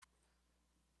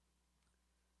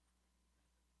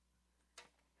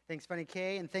Thanks, Funny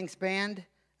K, and thanks, band.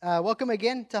 Welcome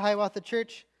again to Hiawatha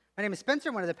Church. My name is Spencer,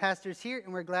 I'm one of the pastors here,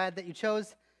 and we're glad that you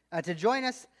chose to join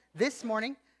us this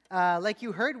morning. Like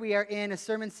you heard, we are in a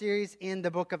sermon series in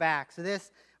the book of Acts. So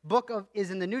this book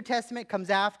is in the New Testament, comes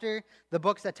after the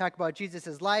books that talk about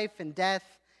Jesus' life and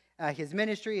death, his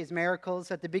ministry, his miracles.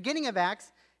 So at the beginning of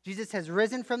Acts, Jesus has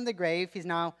risen from the grave. He's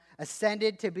now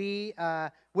ascended to be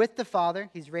with the Father.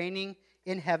 He's reigning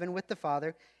in heaven with the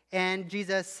Father. And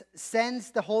Jesus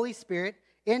sends the Holy Spirit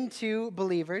into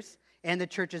believers, and the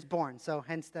church is born. So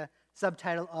hence the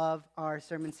subtitle of our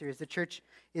sermon series, The Church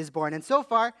is Born. And so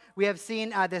far, we have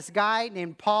seen this guy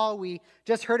named Paul. We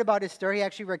just heard about his story. He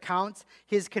actually recounts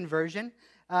his conversion.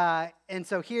 And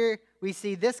so here we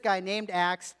see this guy named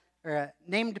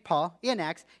Paul in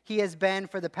Acts. He has been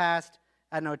for the past,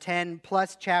 10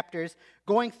 plus chapters,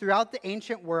 going throughout the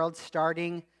ancient world,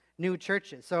 starting new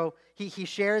churches. So he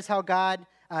shares how God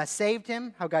saved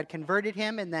him, how God converted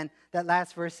him, and then that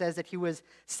last verse says that he was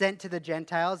sent to the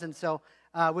Gentiles. And so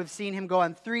we've seen him go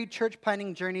on 3 church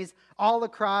planting journeys all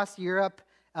across Europe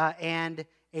and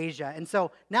Asia. And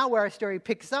so now where our story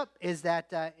picks up is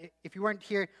that if you weren't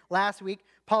here last week,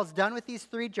 Paul's done with these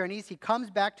 3 journeys. He comes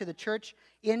back to the church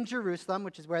in Jerusalem,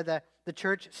 which is where the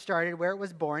church started, where it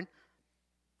was born.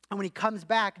 And when he comes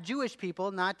back, Jewish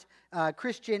people, not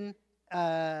Christian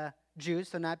Jews,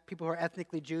 so not people who are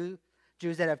ethnically Jews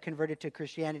that have converted to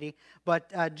Christianity,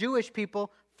 but Jewish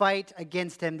people fight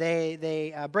against him.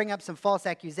 They bring up some false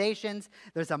accusations.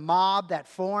 There's a mob that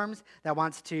forms that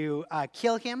wants to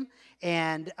kill him,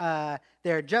 and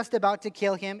they're just about to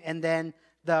kill him, and then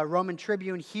the Roman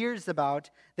tribune hears about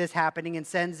this happening and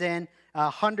sends in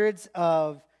hundreds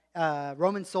of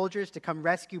Roman soldiers to come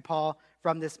rescue Paul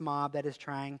from this mob that is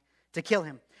trying to kill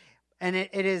him. And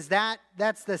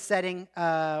that's the setting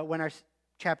when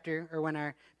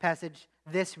our passage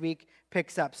this week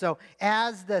picks up. So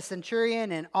as the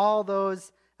centurion and all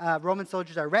those Roman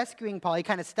soldiers are rescuing Paul, he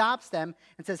kind of stops them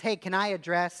and says, "Hey, can I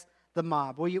address the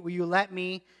mob? Will you let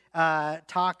me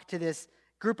talk to this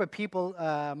group of people,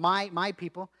 my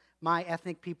people, my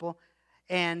ethnic people?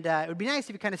 And it would be nice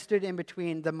if you kind of stood in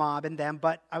between the mob and them,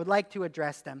 but I would like to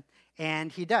address them."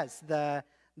 And he does.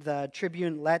 The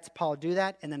tribune lets Paul do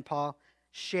that, and then Paul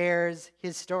shares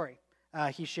his story.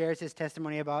 He shares his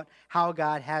testimony about how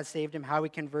God has saved him, how he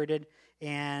converted,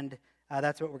 and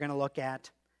that's what we're going to look at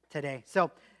today.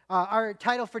 So our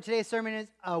title for today's sermon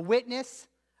is A Witness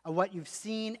of What You've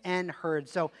Seen and Heard.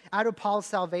 So out of Paul's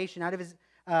salvation, out of his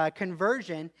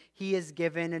conversion, he is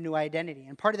given a new identity.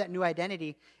 And part of that new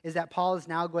identity is that Paul is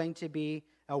now going to be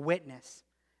a witness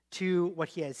to what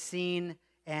he has seen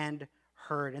and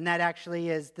heard. And that actually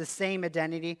is the same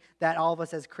identity that all of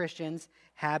us as Christians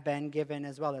have been given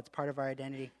as well. That's part of our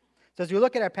identity. So as we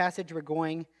look at our passage, we're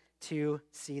going to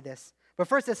see this. But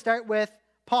first, let's start with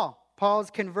Paul's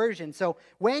conversion. So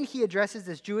when he addresses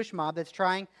this Jewish mob that's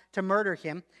trying to murder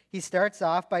him, he starts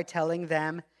off by telling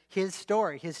them his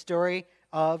story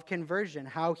of conversion,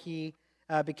 how he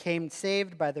became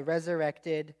saved by the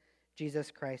resurrected Jesus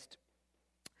Christ.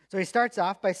 So he starts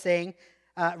off by saying,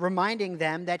 reminding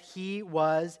them that he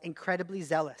was incredibly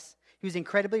zealous. He was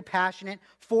incredibly passionate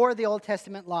for the Old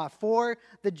Testament law, for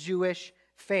the Jewish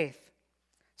faith.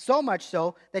 So much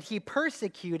so that he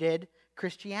persecuted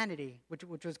Christianity,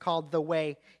 which was called the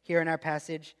Way here in our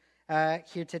passage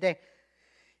here today.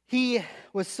 He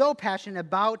was so passionate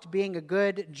about being a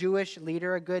good Jewish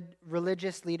leader, a good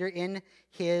religious leader in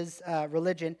his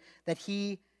religion, that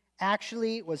he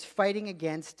actually was fighting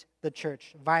against the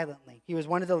church violently. He was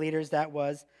one of the leaders that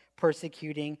was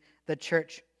persecuting the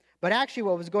church. But actually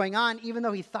what was going on, even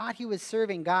though he thought he was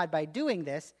serving God by doing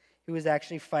this, he was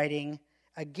actually fighting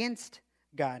against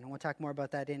God. And we'll talk more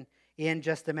about that in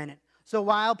just a minute. So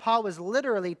while Paul was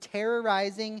literally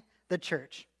terrorizing the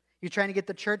church, he was trying to get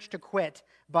the church to quit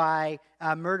by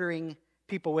murdering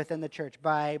people within the church,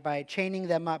 by chaining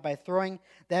them up, by throwing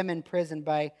them in prison,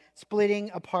 by splitting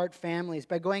apart families,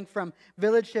 by going from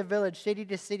village to village, city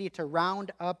to city to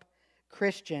round up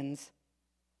Christians.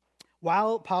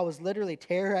 While Paul was literally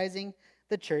terrorizing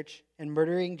the church and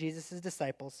murdering Jesus'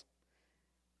 disciples,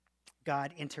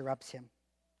 God interrupts him.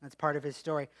 That's part of his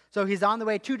story. So he's on the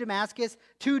way to Damascus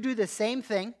to do the same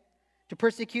thing, to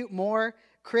persecute more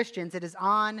Christians. It is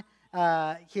on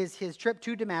his trip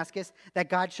to Damascus that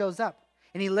God shows up.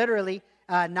 And he literally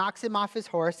knocks him off his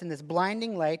horse in this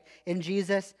blinding light, and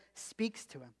Jesus speaks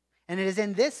to him. And it is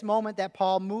in this moment that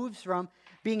Paul moves from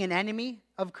being an enemy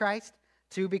of Christ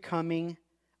to becoming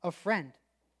a friend.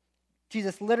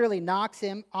 Jesus literally knocks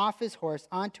him off his horse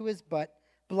onto his butt,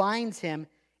 blinds him,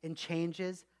 and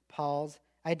changes Paul's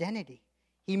identity.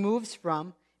 He moves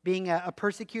from being a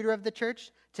persecutor of the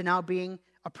church to now being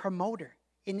a promoter,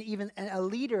 and even a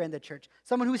leader in the church,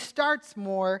 someone who starts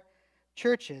more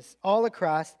churches all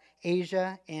across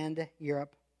Asia and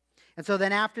Europe. And so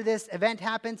then after this event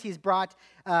happens, he's brought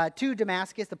to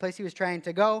Damascus, the place he was trying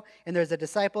to go, and there's a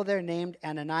disciple there named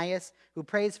Ananias who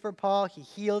prays for Paul. He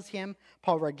heals him.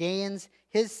 Paul regains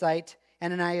his sight.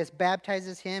 Ananias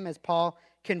baptizes him as Paul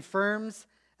confirms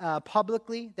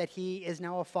publicly that he is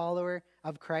now a follower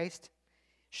of Christ,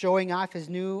 showing off his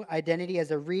new identity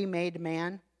as a remade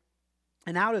man.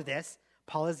 And out of this,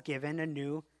 Paul is given a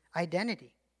new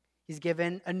identity. He's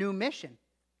given a new mission.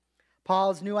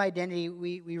 Paul's new identity,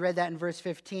 we read that in verse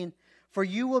 15. For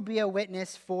you will be a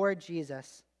witness for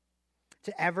Jesus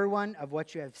to everyone of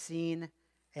what you have seen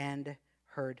and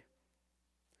heard.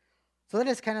 So let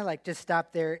us kind of like just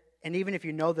stop there. And even if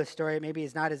you know the story, maybe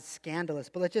it's not as scandalous,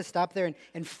 but let's just stop there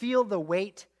and feel the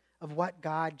weight of what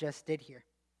God just did here.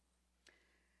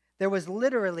 There was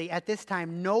literally at this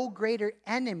time no greater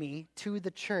enemy to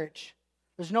the church.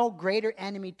 There's no greater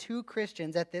enemy to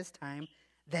Christians at this time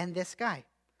than this guy,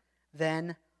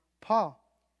 than Paul.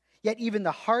 Yet even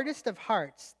the hardest of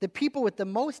hearts, the people with the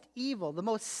most evil, the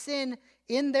most sin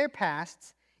in their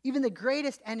pasts, even the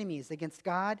greatest enemies against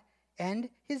God and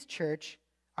his church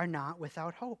are not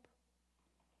without hope.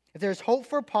 If there's hope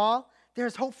for Paul,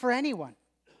 there's hope for anyone.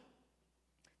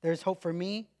 There's hope for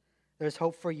me. There's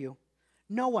hope for you.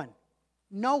 No one,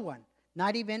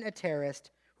 not even a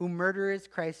terrorist who murders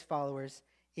Christ's followers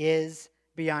is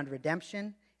beyond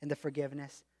redemption and the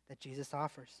forgiveness that Jesus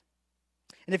offers.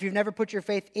 And if you've never put your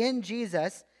faith in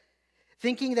Jesus,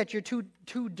 thinking that you're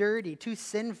too dirty, too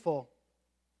sinful,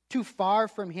 too far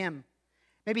from him,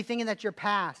 maybe thinking that your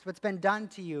past, what's been done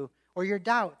to you, or your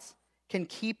doubts can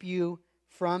keep you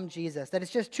from Jesus, that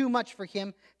it's just too much for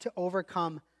him to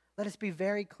overcome, let us be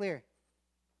very clear.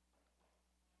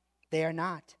 They are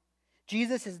not.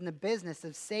 Jesus is in the business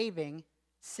of saving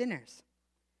sinners,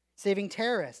 saving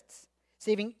terrorists,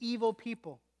 saving evil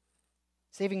people,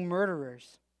 saving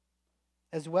murderers,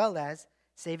 as well as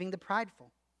saving the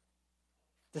prideful,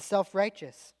 the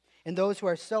self-righteous, and those who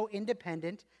are so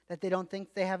independent that they don't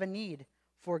think they have a need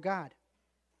for God.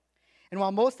 And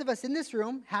while most of us in this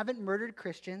room haven't murdered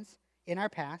Christians in our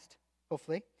past,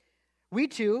 hopefully, we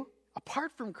too,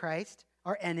 apart from Christ,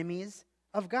 are enemies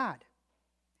of God.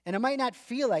 And it might not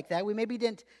feel like that. We maybe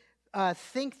didn't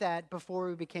think that before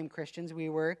we became Christians we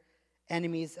were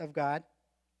enemies of God.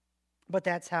 But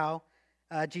that's how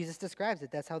Jesus describes it.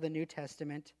 That's how the New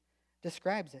Testament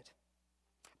describes it.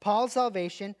 Paul's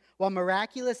salvation, while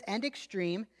miraculous and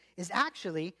extreme, is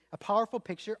actually a powerful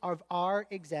picture of our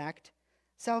exact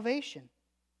salvation.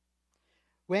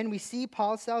 When we see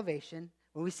Paul's salvation,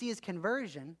 when we see his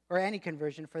conversion, or any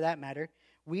conversion for that matter,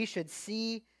 we should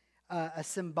see a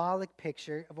symbolic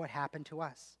picture of what happened to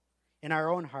us in our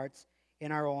own hearts,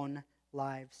 in our own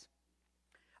lives.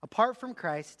 Apart from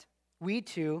Christ, we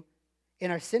too,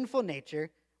 in our sinful nature,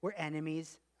 were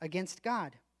enemies against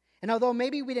God. And although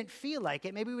maybe we didn't feel like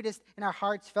it, maybe we just in our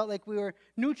hearts felt like we were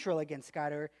neutral against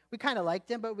God, or we kind of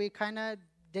liked him, but we kind of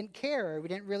didn't care, or we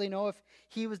didn't really know if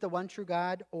he was the one true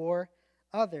God or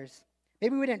others.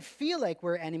 Maybe we didn't feel like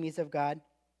we're enemies of God,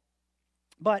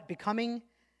 but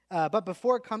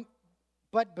before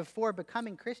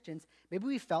becoming Christians, maybe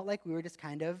we felt like we were just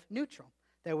kind of neutral,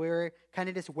 that we were kind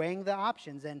of just weighing the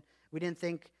options, and we didn't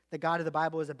think the God of the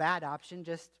Bible was a bad option,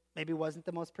 just maybe wasn't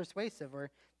the most persuasive or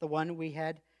the one we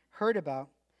had heard about.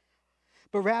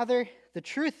 But rather, the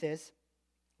truth is,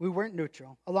 we weren't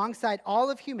neutral. Alongside all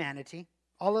of humanity,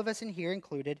 all of us in here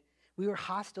included, we were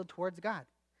hostile towards God.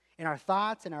 In our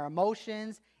thoughts, in our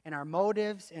emotions, in our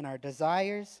motives, in our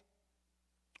desires,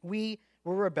 we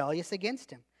were rebellious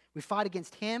against him. We fought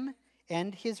against him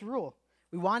and his rule.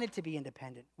 We wanted to be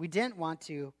independent. We didn't want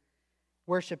to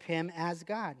worship him as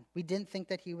God. We didn't think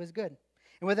that he was good.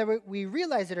 And whether we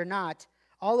realize it or not,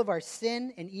 all of our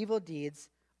sin and evil deeds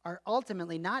are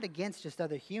ultimately not against just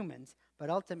other humans, but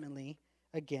ultimately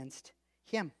against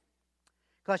him.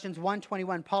 Colossians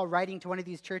 1:21, Paul writing to one of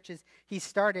these churches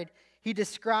he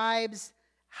describes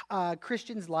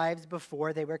Christians' lives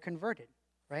before they were converted,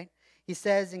 right? He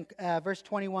says in verse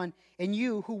 21, "And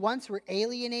you who once were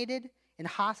alienated and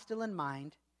hostile in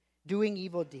mind, doing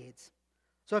evil deeds."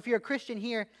 So if you're a Christian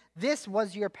here, this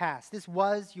was your past. This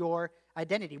was your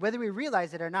identity. Whether we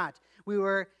realize it or not, we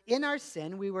were in our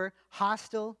sin, we were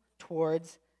hostile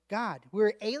towards God. We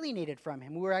were alienated from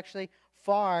him. We were actually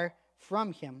far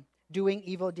from him, doing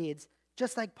evil deeds,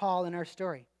 just like Paul in our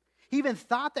story. He even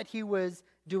thought that he was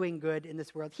doing good in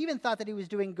this world. He even thought that he was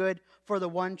doing good for the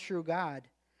one true God.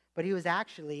 But he was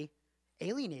actually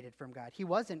alienated from God. He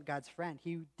wasn't God's friend.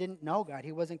 He didn't know God.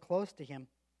 He wasn't close to him.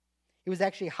 He was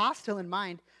actually hostile in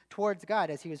mind towards God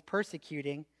as he was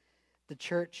persecuting the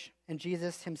church and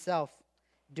Jesus himself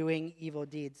doing evil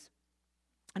deeds.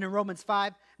 And in Romans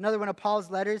 5, another one of Paul's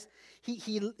letters,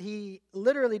 he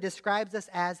literally describes us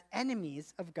as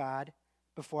enemies of God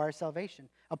before our salvation.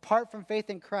 Apart from faith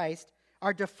in Christ,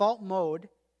 our default mode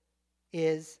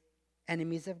is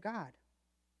enemies of God.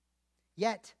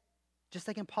 Yet, just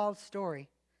like in Paul's story,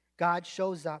 God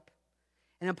shows up.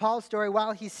 And in Paul's story,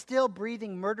 while he's still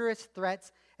breathing murderous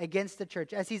threats against the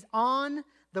church, as he's on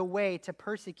the way to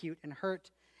persecute and hurt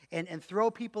and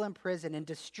throw people in prison and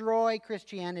destroy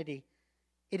Christianity,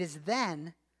 it is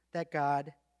then that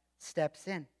God steps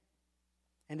in.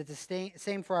 And it's the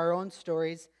same for our own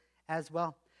stories as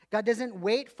well. God doesn't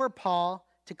wait for Paul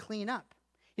to clean up.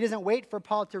 He doesn't wait for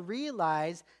Paul to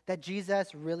realize that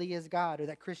Jesus really is God, or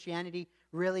that Christianity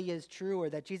really is true, or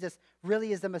that Jesus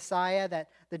really is the Messiah that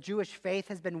the Jewish faith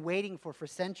has been waiting for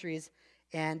centuries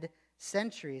and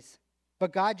centuries.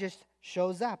 But God just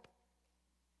shows up.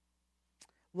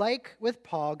 Like with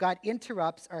Paul, God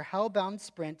interrupts our hell-bound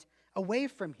sprint away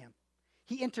from him.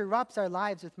 He interrupts our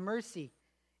lives with mercy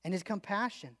and his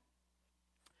compassion.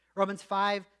 Romans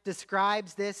 5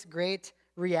 describes this great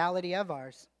reality of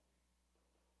ours.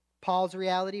 Paul's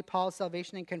reality, Paul's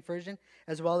salvation and conversion,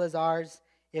 as well as ours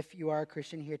if you are a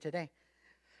Christian here today.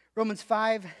 Romans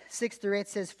 5, 6-8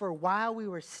 says, "For while we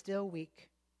were still weak,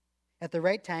 at the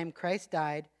right time Christ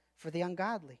died for the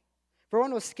ungodly. For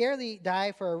one will scarcely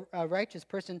die for a righteous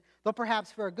person, though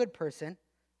perhaps for a good person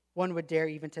one would dare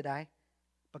even to die.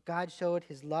 But God showed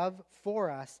his love for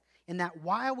us in that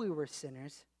while we were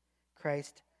sinners,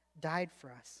 Christ died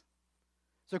for us."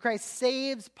 So Christ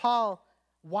saves Paul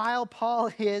while Paul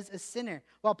is a sinner,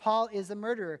 while Paul is a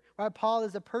murderer, while Paul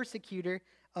is a persecutor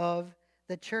of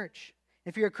the church.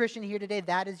 If you're a Christian here today,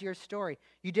 that is your story.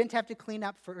 You didn't have to clean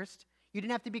up first. You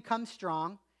didn't have to become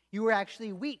strong. You were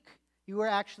actually weak. You were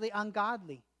actually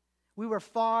ungodly. We were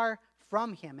far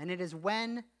from him. And it is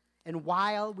when and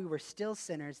while we were still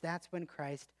sinners, that's when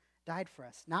Christ died for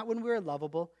us. Not when we were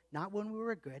lovable, not when we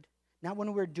were good, not when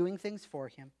we were doing things for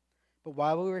him, but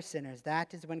while we were sinners,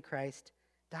 that is when Christ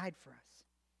died for us.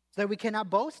 So that we cannot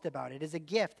boast about it. It is a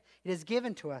gift. It is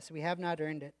given to us. We have not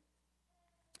earned it.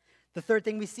 The third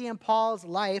thing we see in Paul's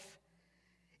life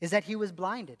is that he was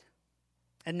blinded.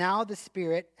 And now the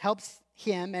Spirit helps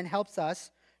him and helps us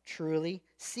truly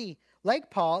see. Like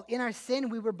Paul, in our sin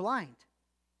we were blind.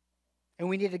 And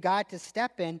we needed God to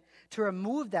step in to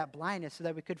remove that blindness so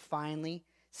that we could finally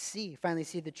see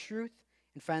the truth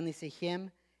and finally see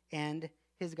him and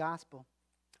his gospel.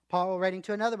 Paul, writing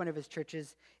to another one of his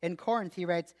churches in Corinth, he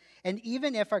writes, "And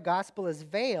even if our gospel is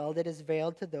veiled, it is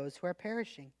veiled to those who are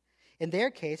perishing. In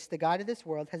their case, the God of this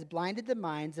world has blinded the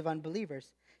minds of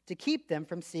unbelievers to keep them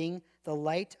from seeing the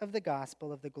light of the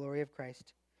gospel of the glory of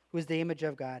Christ, who is the image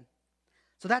of God."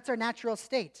 So that's our natural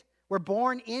state. We're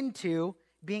born into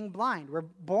being blind. We're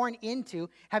born into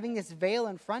having this veil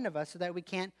in front of us so that we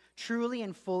can't truly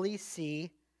and fully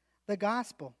see the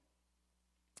gospel.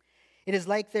 It is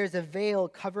like there's a veil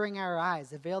covering our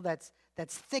eyes, a veil that's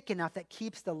thick enough that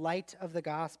keeps the light of the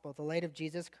gospel, the light of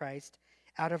Jesus Christ,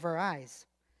 out of our eyes.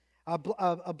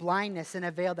 A blindness and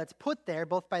a veil that's put there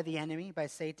both by the enemy, by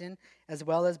Satan, as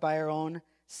well as by our own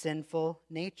sinful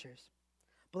natures.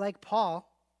 But like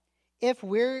Paul, if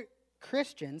we're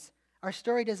Christians, our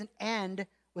story doesn't end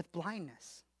with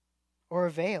blindness or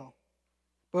a veil.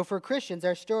 But if we're Christians,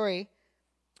 our story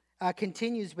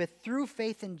continues with, through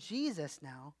faith in Jesus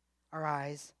now, our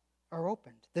eyes are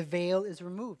opened. The veil is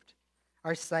removed.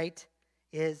 Our sight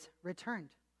is returned.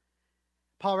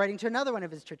 Paul, writing to another one of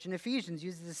his church in Ephesians,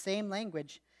 uses the same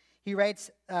language. He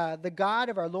writes, "The God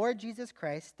of our Lord Jesus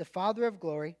Christ, the Father of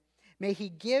glory, may he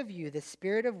give you the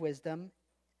spirit of wisdom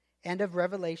and of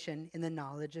revelation in the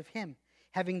knowledge of him,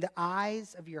 having the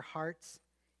eyes of your hearts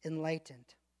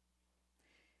enlightened."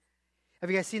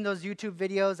 Have you guys seen those YouTube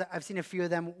videos? I've seen a few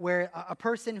of them where a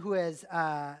person who has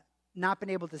not been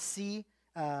able to see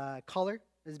color,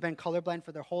 has been colorblind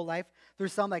for their whole life, through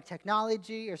some like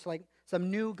technology or some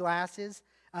new glasses,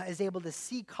 is able to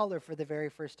see color for the very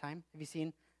first time. Have you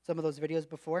seen some of those videos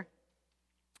before?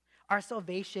 Our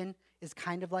salvation is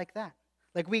kind of like that.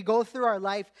 Like we go through our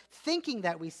life thinking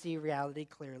that we see reality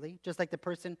clearly, just like the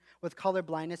person with color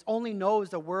blindness only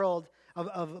knows a world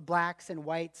of blacks and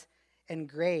whites and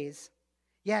grays.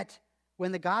 Yet,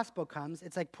 when the gospel comes,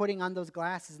 it's like putting on those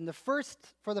glasses. And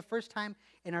for the first time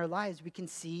in our lives, we can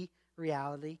see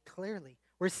reality clearly.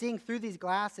 We're seeing through these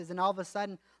glasses, and all of a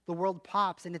sudden, the world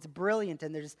pops, and it's brilliant,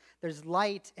 and there's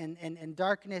light and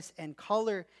darkness and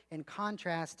color and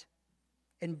contrast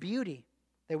and beauty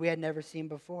that we had never seen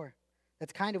before.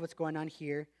 That's kind of what's going on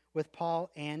here with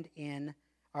Paul and in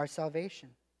our salvation.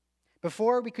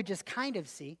 Before, we could just kind of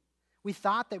see. We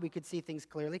thought that we could see things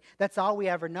clearly. That's all we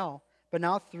ever know. But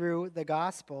now through the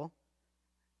gospel,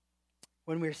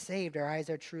 when we're saved, our eyes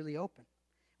are truly open.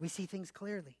 We see things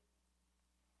clearly.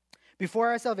 Before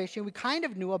our salvation, we kind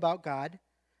of knew about God,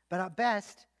 but at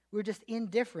best, we were just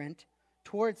indifferent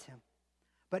towards him.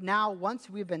 But now, once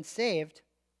we've been saved,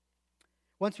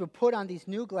 once we're put on these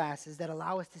new glasses that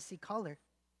allow us to see color,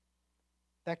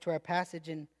 back to our passage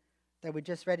that we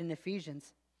just read in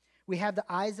Ephesians, we have the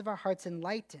eyes of our hearts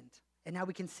enlightened, and now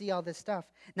we can see all this stuff.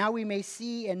 Now we may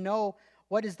see and know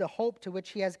what is the hope to which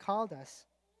he has called us.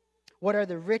 What are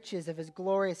the riches of his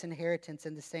glorious inheritance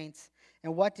in the saints?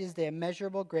 And what is the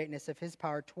immeasurable greatness of his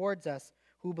power towards us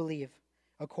who believe,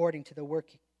 according to the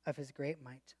working of his great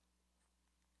might?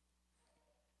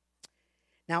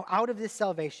 Now, out of this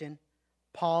salvation,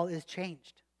 Paul is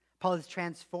changed. Paul is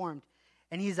transformed.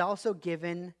 And he's also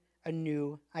given a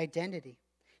new identity.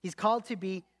 He's called to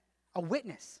be a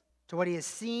witness to what he has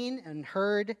seen and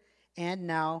heard and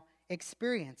now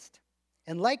experienced.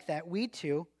 And like that, we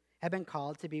too have been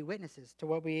called to be witnesses to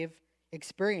what we've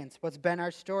experienced, what's been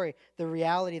our story, the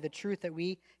reality, the truth that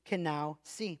we can now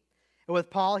see. And with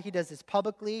Paul, he does this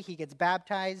publicly. He gets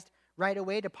baptized right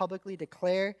away to publicly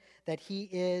declare that he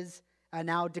is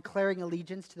now declaring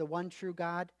allegiance to the one true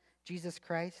God, Jesus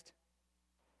Christ,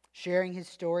 sharing his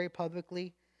story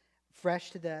publicly,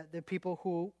 fresh to the people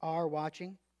who are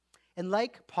watching. And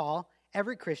like Paul,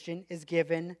 every Christian is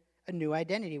given a new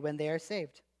identity when they are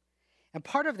saved. And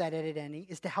part of that identity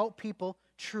is to help people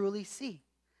truly see,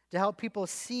 to help people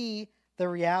see the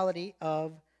reality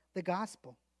of the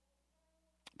gospel.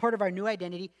 Part of our new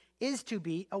identity is to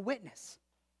be a witness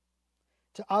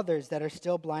to others that are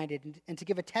still blinded and to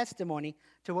give a testimony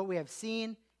to what we have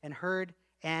seen and heard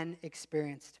and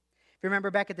experienced. If you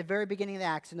remember back at the very beginning of the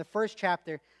Acts, in the first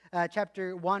chapter,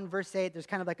 chapter 1, verse 8, there's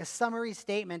kind of like a summary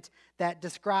statement that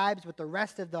describes what the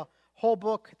rest of the whole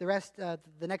book, the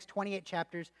next 28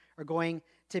 chapters are going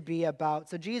to be about.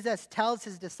 So Jesus tells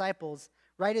his disciples,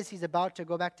 right as he's about to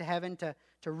go back to heaven to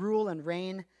rule and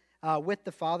reign with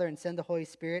the Father and send the Holy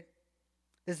Spirit,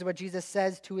 this is what Jesus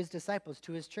says to his disciples,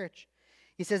 to his church.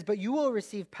 He says, "But you will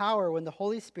receive power when the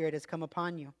Holy Spirit has come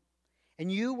upon you,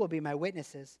 and you will be my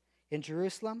witnesses in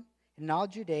Jerusalem, in all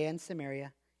Judea and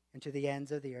Samaria, and to the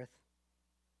ends of the earth."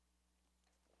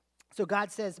 So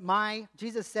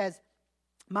Jesus says,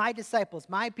 my disciples,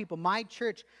 my people, my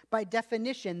church, by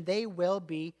definition, they will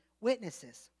be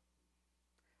witnesses.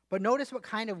 But notice what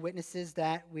kind of witnesses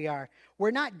that we are.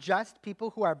 We're not just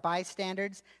people who are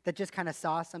bystanders that just kind of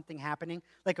saw something happening,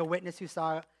 like a witness who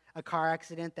saw a car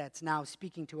accident that's now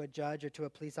speaking to a judge or to a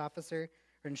police officer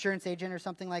or insurance agent or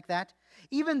something like that.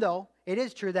 Even though it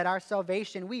is true that our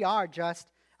salvation, we are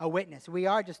just a witness. We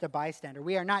are just a bystander.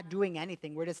 We are not doing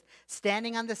anything. We're just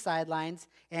standing on the sidelines,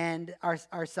 and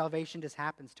our salvation just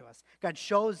happens to us. God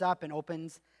shows up and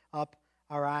opens up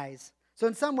our eyes. So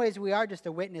in some ways, we are just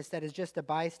a witness that is just a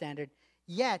bystander.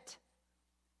 Yet,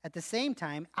 at the same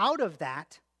time, out of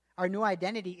that, our new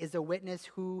identity is a witness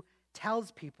who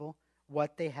tells people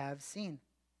what they have seen.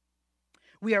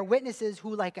 We are witnesses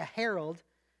who, like a herald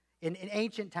in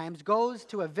ancient times, goes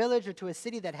to a village or to a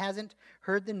city that hasn't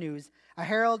heard the news. A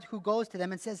herald who goes to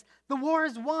them and says, "The war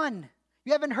is won.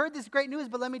 You haven't heard this great news,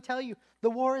 but let me tell you,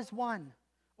 the war is won."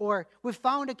 Or, "We've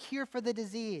found a cure for the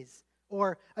disease."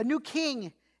 Or, "A new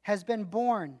king has been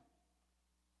born."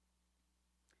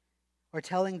 Or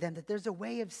telling them that there's a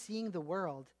way of seeing the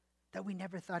world that we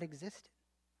never thought existed.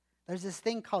 There's this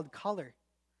thing called color,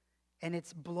 and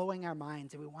it's blowing our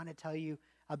minds, and we want to tell you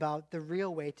about the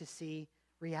real way to see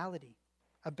reality,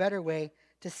 a better way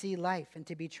to see life and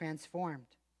to be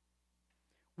transformed.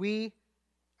 We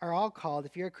are all called,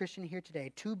 if you're a Christian here today,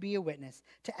 to be a witness,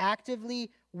 to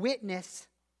actively witness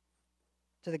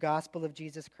to the gospel of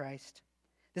Jesus Christ.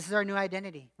 This is our new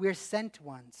identity. We are sent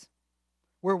ones.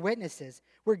 We're witnesses.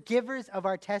 We're givers of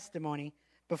our testimony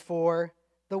before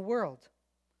the world.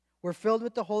 We're filled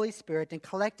with the Holy Spirit, and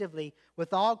collectively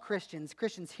with all Christians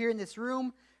here in this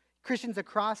room, Christians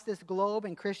across this globe,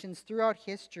 and Christians throughout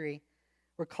history,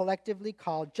 we're collectively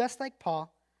called, just like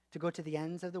Paul, to go to the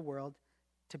ends of the world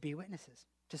to be witnesses,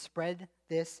 to spread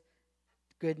this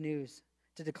good news,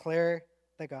 to declare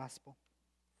the gospel.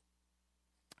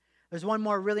 There's one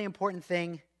more really important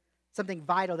thing, something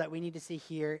vital that we need to see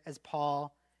here as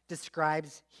Paul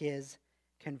describes his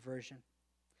conversion.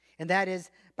 And that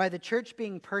is, by the church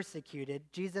being persecuted,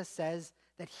 Jesus says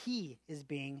that he is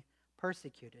being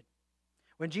persecuted.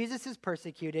 When Jesus is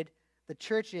persecuted, the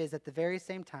church is at the very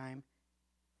same time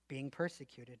being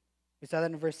persecuted. We saw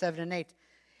that in verse 7 and 8.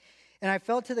 "And I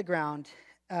fell to the ground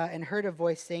and heard a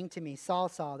voice saying to me, Saul,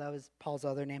 Saul, that was Paul's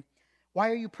other name, why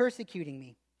are you persecuting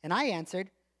me? And I answered,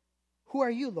 who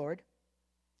are you, Lord?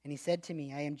 And he said to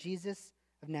me, I am Jesus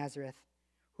of Nazareth,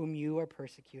 whom you are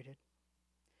persecuted.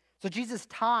 So Jesus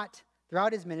taught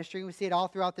throughout his ministry, and we see it all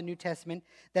throughout the New Testament,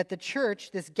 that the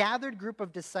church, this gathered group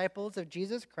of disciples of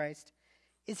Jesus Christ,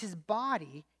 is his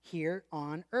body here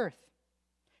on earth.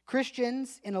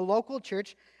 Christians in a local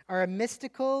church are a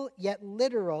mystical yet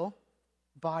literal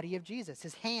body of Jesus,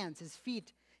 his hands, his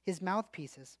feet, his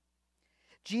mouthpieces.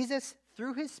 Jesus,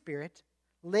 through his Spirit,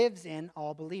 lives in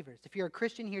all believers. If you're a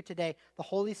Christian here today, the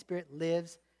Holy Spirit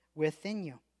lives within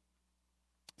you.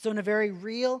 So in a very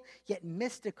real yet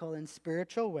mystical and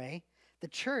spiritual way, the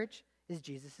church is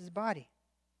Jesus' body.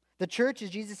 The church is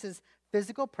Jesus'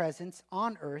 physical presence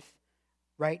on earth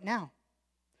right now.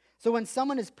 So when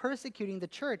someone is persecuting the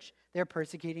church, they're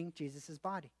persecuting Jesus'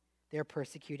 body. They're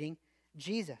persecuting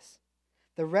Jesus.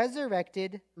 The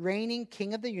resurrected, reigning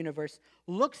King of the universe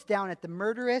looks down at the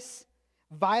murderous,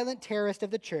 violent terrorist of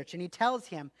the church, and he tells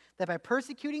him that by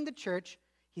persecuting the church,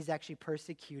 he's actually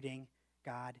persecuting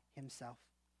God himself,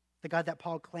 the God that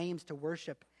Paul claims to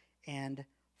worship and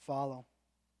follow.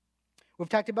 We've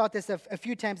talked about this a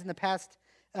few times in the past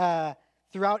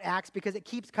throughout Acts because it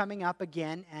keeps coming up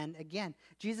again and again.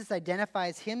 Jesus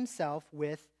identifies himself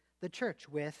with the church,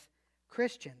 with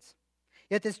Christians.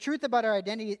 Yet this truth about our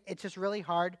identity, it's just really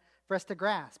hard for us to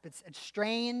grasp. It's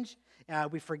strange.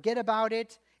 We forget about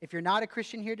it. If you're not a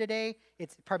Christian here today,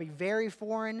 it's probably very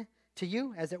foreign to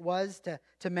you, as it was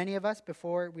to many of us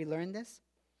before we learned this.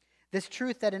 This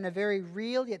truth that in a very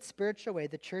real yet spiritual way,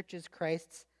 the church is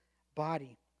Christ's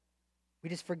body. We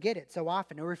just forget it so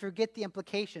often, or we forget the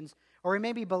implications, or we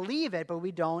maybe believe it, but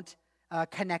we don't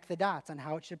connect the dots on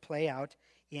how it should play out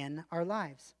in our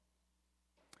lives.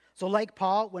 So like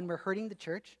Paul, when we're hurting the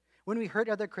church, when we hurt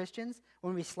other Christians,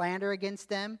 when we slander against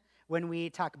them, when we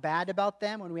talk bad about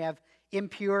them, when we have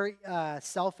impure,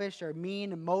 selfish, or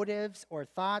mean motives or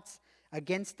thoughts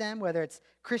against them, whether it's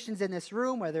Christians in this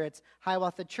room, whether it's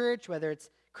Hiawatha Church, whether it's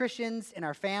Christians in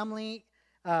our family,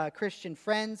 Christian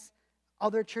friends,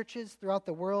 other churches throughout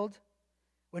the world,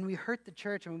 when we hurt the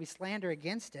church and when we slander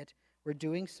against it, we're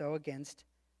doing so against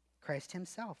Christ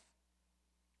himself.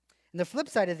 And the flip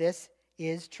side of this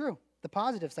is true. The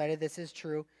positive side of this is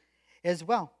true as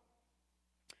well.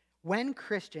 When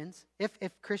Christians, if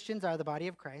Christians are the body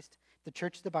of Christ, the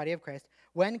church is the body of Christ,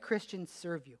 when Christians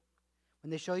serve you,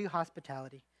 when they show you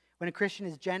hospitality, when a Christian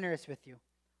is generous with you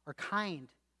or kind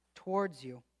towards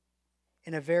you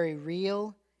in a very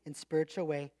real and spiritual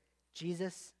way,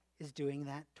 Jesus is doing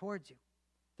that towards you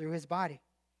through his body.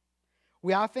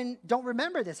 We often don't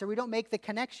remember this, or we don't make the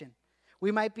connection.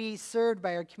 We might be served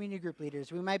by our community group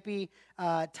leaders. We might be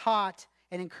taught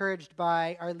and encouraged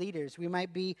by our leaders. We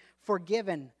might be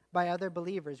forgiven by other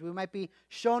believers. We might be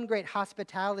shown great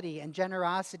hospitality and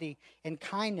generosity and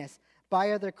kindness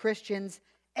by other Christians,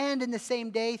 and in the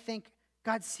same day think,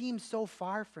 God seems so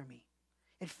far from me.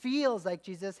 It feels like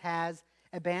Jesus has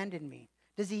abandoned me.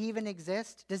 Does he even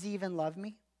exist? Does he even love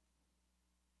me?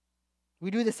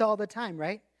 We do this all the time,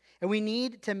 right? And we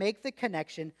need to make the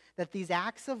connection that these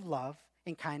acts of love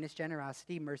and kindness,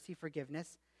 generosity, mercy,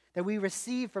 forgiveness that we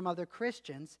receive from other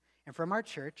Christians and from our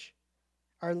church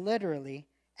are literally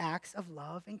acts of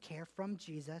love and care from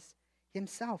Jesus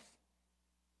himself.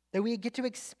 That we get to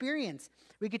experience,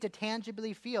 we get to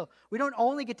tangibly feel. We don't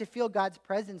only get to feel God's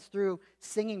presence through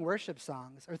singing worship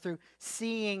songs or through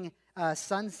seeing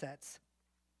sunsets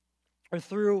or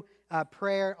through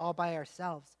prayer all by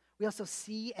ourselves. We also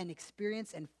see and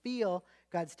experience and feel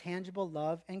God's tangible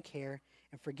love and care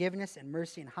and forgiveness and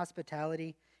mercy and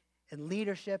hospitality and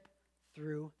leadership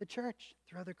through the church,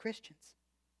 through other Christians.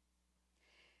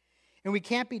 And we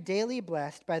can't be daily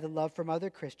blessed by the love from other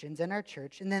Christians in our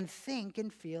church and then think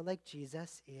and feel like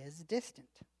Jesus is distant.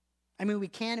 I mean, we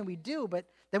can and we do, but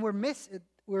then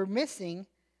we're missing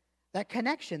that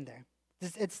connection there.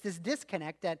 It's this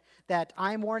disconnect that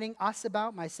I'm warning us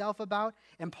about, myself about,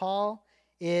 and Paul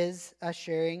is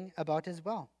sharing about as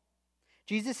well.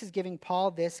 Jesus is giving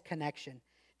Paul this connection.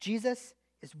 Jesus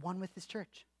is one with his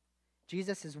church.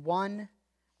 Jesus is one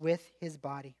with his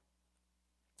body.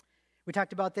 We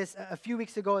talked about this a few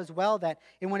weeks ago as well, that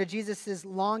in one of Jesus'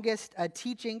 longest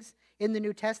teachings in the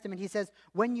New Testament, he says,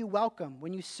 when you welcome,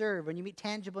 when you serve, when you meet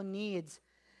tangible needs,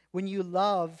 when you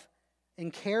love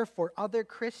and care for other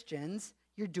Christians,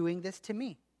 you're doing this to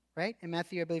me, right? In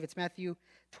Matthew, I believe it's Matthew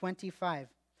 25.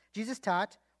 Jesus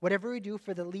taught, whatever we do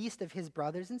for the least of his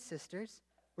brothers and sisters,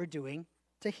 we're doing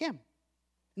to him.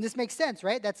 And this makes sense,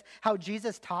 right? That's how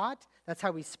Jesus taught. That's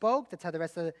how he spoke. That's how the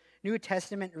rest of the New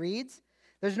Testament reads.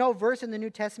 There's no verse in the New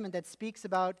Testament that speaks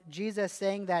about Jesus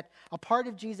saying that a part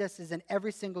of Jesus is in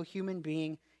every single human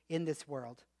being in this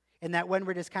world. And that when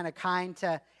we're just kind of kind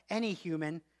to any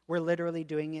human, we're literally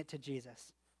doing it to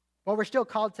Jesus. Well, we're still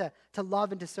called to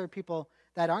love and to serve people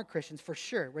that aren't Christians, for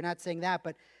sure. We're not saying that,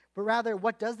 but rather,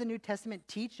 what does the New Testament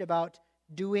teach about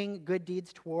doing good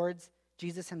deeds towards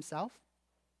Jesus himself?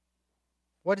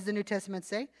 What does the New Testament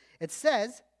say? It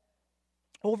says,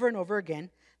 over and over again,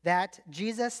 that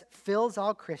Jesus fills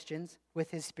all Christians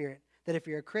with his Spirit. That if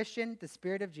you're a Christian, the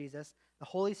Spirit of Jesus, the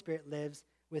Holy Spirit lives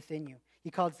within you. He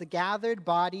calls the gathered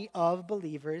body of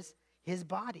believers his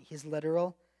body, his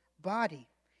literal body.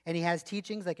 And he has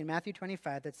teachings like in Matthew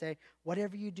 25 that say,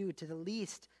 whatever you do to the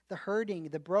least, the hurting,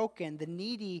 the broken, the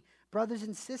needy, brothers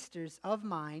and sisters of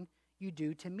mine, you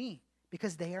do to me,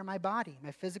 because they are my body,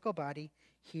 my physical body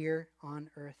here on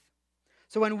earth.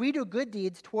 So when we do good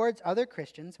deeds towards other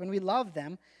Christians, when we love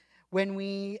them, when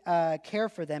we care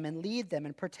for them and lead them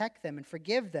and protect them and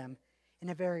forgive them in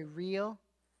a very real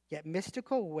yet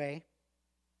mystical way,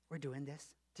 we're doing this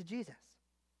to Jesus.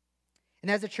 And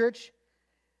as a church,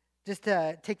 just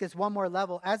to take this one more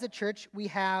level, as a church, we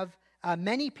have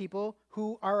many people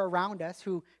who are around us,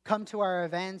 who come to our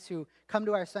events, who come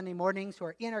to our Sunday mornings, who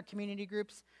are in our community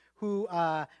groups, who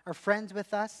are friends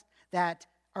with us, that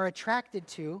are attracted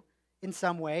to, in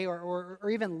some way, or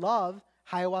even love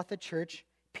Hiawatha Church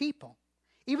people.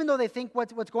 Even though they think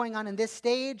what's going on in this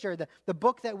stage, or the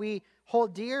book that we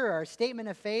hold dear, or our statement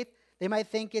of faith, they might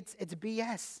think it's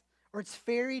BS, or it's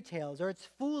fairy tales, or it's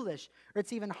foolish, or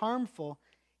it's even harmful.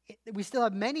 We still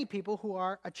have many people who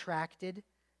are attracted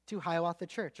to Hiawatha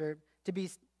Church, or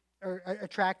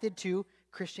attracted to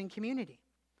Christian community.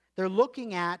 They're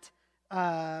looking at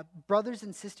brothers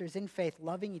and sisters in faith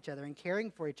loving each other and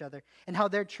caring for each other, and how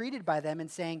they're treated by them,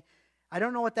 and saying, I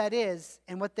don't know what that is,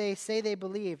 and what they say they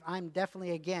believe, I'm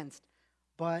definitely against,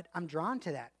 but I'm drawn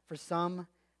to that for some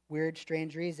weird,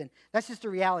 strange reason. That's just a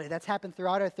reality. That's happened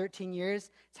throughout our 13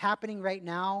 years. It's happening right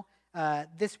now,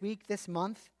 this week, this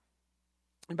month.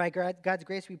 And by God's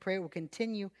grace, we pray it will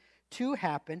continue to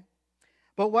happen.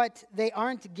 But what they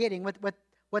aren't getting,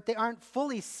 what they aren't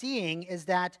fully seeing, is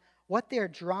that what they're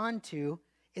drawn to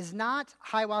is not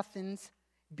Hiawathans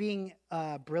being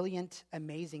brilliant,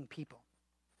 amazing people,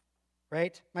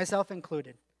 right? Myself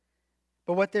included.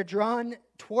 But what they're drawn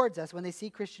towards us when they see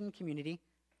Christian community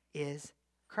is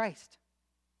Christ,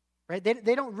 right?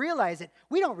 They don't realize it.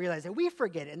 We don't realize it. We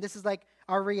forget it. And this is like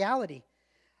our reality.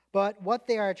 But what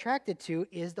they are attracted to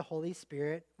is the Holy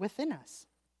Spirit within us.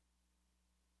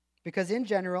 Because in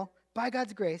general, by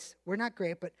God's grace, we're not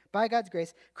great, but by God's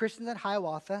grace, Christians at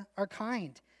Hiawatha are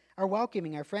kind, are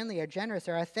welcoming, are friendly, are generous,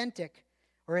 are authentic,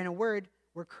 or in a word,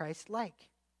 we're Christ-like.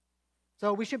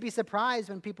 So we should be surprised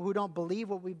when people who don't believe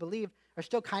what we believe are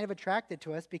still kind of attracted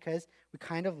to us, because we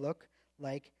kind of look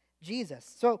like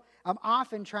Jesus. So I'm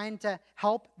often trying to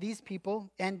help these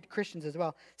people, and Christians as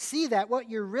well, see that what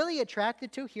you're really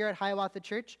attracted to here at Hiawatha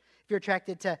Church, if you're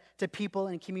attracted to people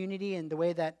and community and the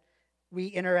way that we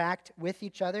interact with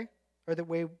each other, or the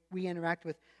way we interact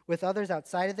with others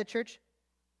outside of the church,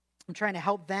 I'm trying to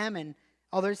help them and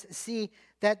others see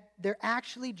that they're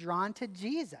actually drawn to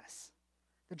Jesus.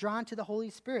 They're drawn to the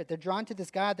Holy Spirit. They're drawn to this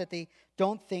God that they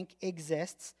don't think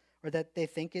exists, or that they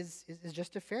think is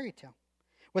just a fairy tale.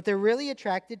 What they're really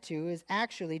attracted to is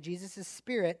actually Jesus'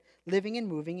 Spirit living and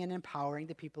moving and empowering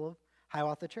the people of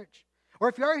Hiawatha Church. Or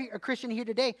if you're a Christian here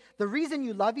today, the reason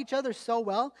you love each other so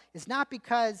well is not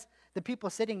because the people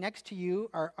sitting next to you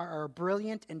are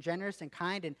brilliant and generous and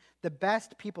kind and the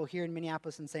best people here in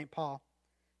Minneapolis and St. Paul.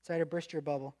 Sorry to burst your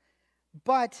bubble.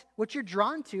 But what you're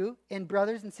drawn to in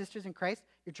brothers and sisters in Christ,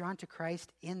 you're drawn to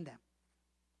Christ in them.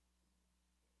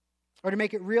 Or to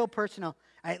make it real personal,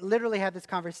 I literally have this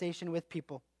conversation with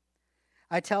people.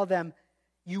 I tell them,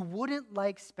 you wouldn't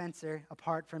like Spencer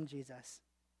apart from Jesus.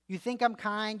 You think I'm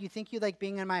kind, you think you like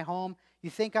being in my home, you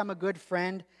think I'm a good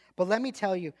friend, but let me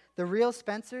tell you, the real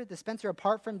Spencer, the Spencer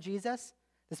apart from Jesus,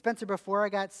 the Spencer before I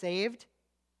got saved,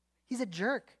 he's a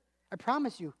jerk. I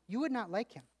promise you, you would not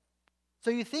like him.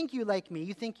 So you think you like me,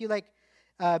 you think you like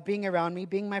being around me,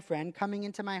 being my friend, coming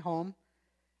into my home,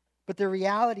 but the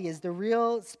reality is the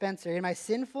real Spencer, in my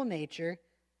sinful nature,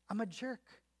 I'm a jerk.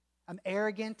 I'm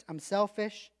arrogant, I'm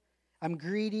selfish, I'm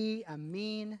greedy, I'm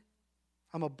mean,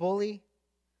 I'm a bully.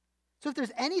 So if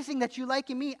there's anything that you like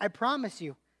in me, I promise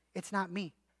you, it's not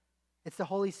me. It's the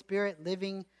Holy Spirit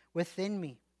living within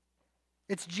me.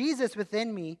 It's Jesus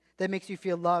within me that makes you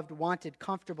feel loved, wanted,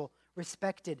 comfortable,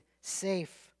 respected,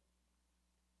 safe.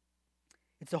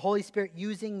 It's the Holy Spirit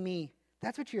using me.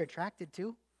 That's what you're attracted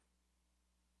to.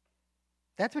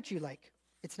 That's what you like.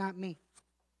 It's not me.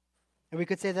 And we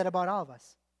could say that about all of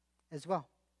us as well.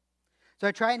 So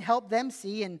I try and help them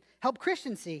see and help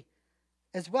Christians see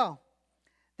as well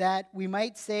that we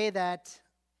might say that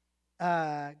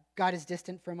God is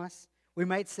distant from us. We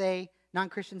might say,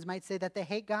 non-Christians might say that they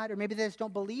hate God, or maybe they just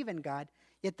don't believe in God.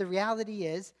 Yet the reality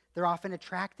is they're often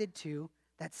attracted to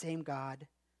that same God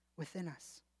within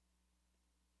us.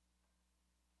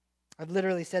 I've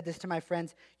literally said this to my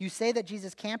friends. You say that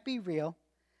Jesus can't be real,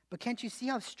 but can't you see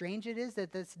how strange it is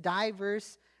that this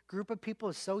diverse group of people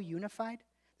is so unified?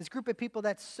 This group of people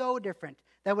that's so different,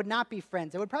 that would not be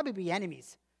friends, that would probably be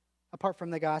enemies apart from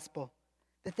the gospel,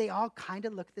 that they all kind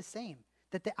of look the same,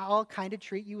 that they all kind of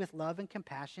treat you with love and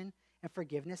compassion and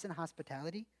forgiveness and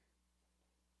hospitality.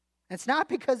 And it's not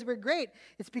because we're great,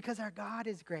 it's because our God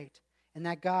is great and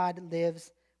that God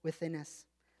lives within us.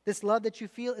 This love that you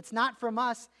feel, it's not from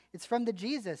us, it's from the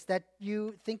Jesus that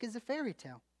you think is a fairy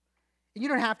tale. And you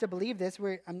don't have to believe this.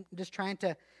 I'm just trying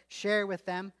to share with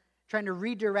them, trying to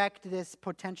redirect this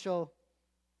potential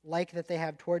like that they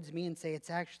have towards me and say, it's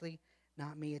actually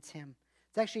not me, it's him.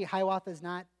 It's actually, Hiawatha is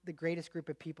not the greatest group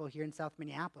of people here in South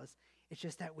Minneapolis. It's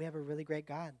just that we have a really great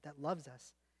God that loves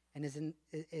us and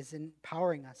is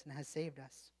empowering us and has saved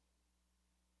us.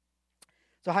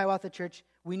 So Hiawatha Church,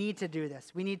 we need to do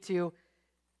this. We need to,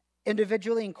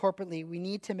 individually and corporately, we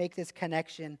need to make this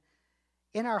connection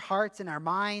in our hearts and our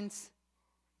minds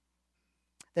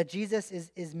that Jesus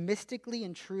is mystically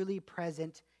and truly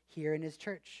present here in his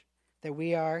church, that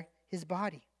we are his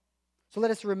body. So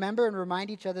let us remember and remind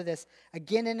each other this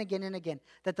again and again and again,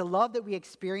 that the love that we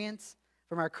experience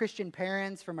from our Christian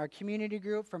parents, from our community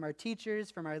group, from our teachers,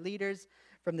 from our leaders,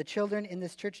 from the children in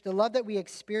this church, the love that we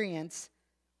experience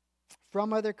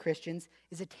from other Christians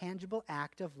is a tangible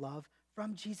act of love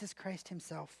from Jesus Christ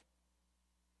himself,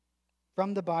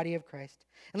 from the body of Christ.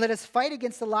 And let us fight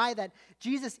against the lie that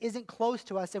Jesus isn't close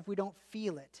to us if we don't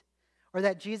feel it, or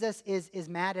that Jesus is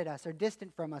mad at us or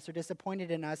distant from us or disappointed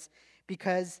in us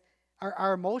because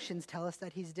our emotions tell us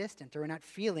that he's distant or we're not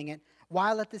feeling it,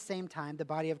 while at the same time the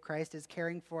body of Christ is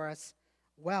caring for us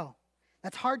well.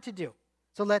 That's hard to do.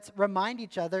 So let's remind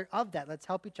each other of that. Let's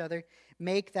help each other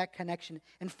make that connection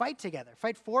and fight together.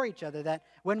 Fight for each other, that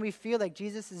when we feel like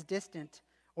Jesus is distant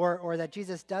or that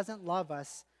Jesus doesn't love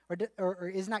us or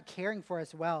is not caring for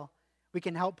us well, we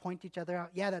can help point each other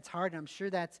out. Yeah, that's hard, and I'm sure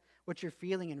that's what you're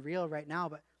feeling and real right now.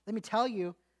 But let me tell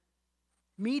you,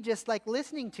 me just like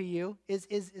listening to you is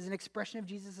an expression of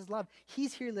Jesus' love.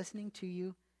 He's here listening to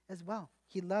you as well.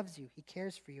 He loves you. He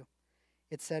cares for you,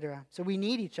 etc. So we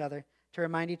need each other to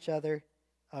remind each other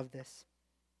of this.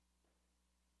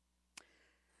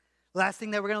 Last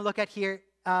thing that we're going to look at here,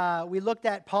 we looked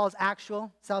at Paul's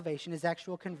actual salvation, his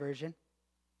actual conversion.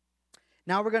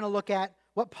 Now we're going to look at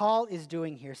what Paul is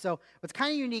doing here. So what's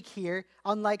kind of unique here,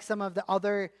 unlike some of the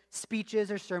other speeches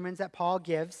or sermons that Paul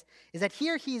gives, is that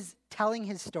here he's telling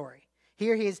his story.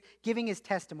 Here he's giving his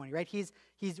testimony, right? He's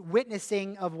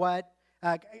witnessing of what,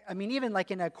 even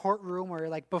like in a courtroom or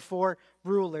like before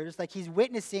rulers, like he's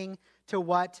witnessing to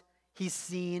what he's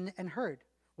seen and heard,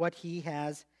 what he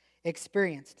has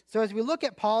experienced. So as we look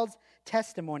at Paul's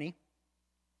testimony,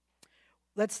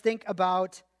 let's think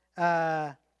about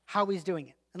how he's doing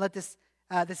it. And let this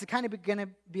is kind of going to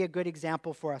be a good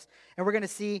example for us. And we're going to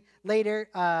see later,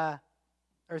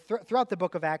 throughout the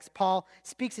book of Acts, Paul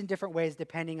speaks in different ways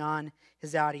depending on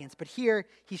his audience. But here,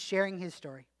 he's sharing his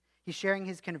story. He's sharing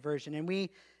his conversion. And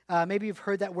maybe you've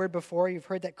heard that word before. You've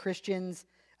heard that Christians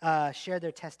share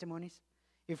their testimonies.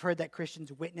 You've heard that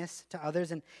Christians witness to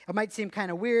others. And it might seem kind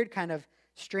of weird, kind of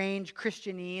strange,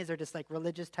 Christianese, or just like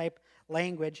religious type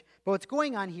language. But what's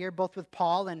going on here, both with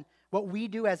Paul and what we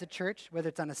do as a church, whether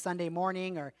it's on a Sunday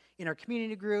morning or in our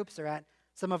community groups or at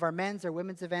some of our men's or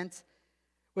women's events,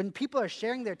 when people are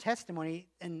sharing their testimony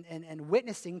and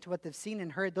witnessing to what they've seen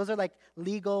and heard, those are like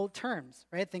legal terms,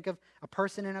 right? Think of a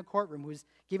person in a courtroom who's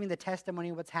giving the testimony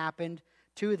of what's happened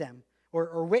to them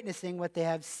or witnessing what they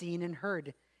have seen and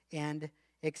heard and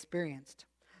experienced.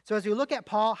 So as we look at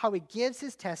Paul, how he gives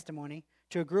his testimony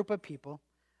to a group of people,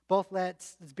 both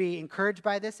let's be encouraged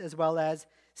by this as well as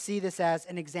see this as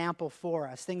an example for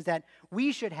us, things that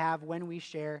we should have when we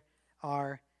share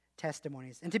our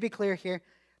testimonies. And to be clear here,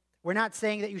 we're not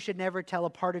saying that you should never tell a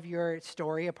part of your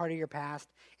story, a part of your past,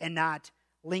 and not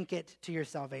link it to your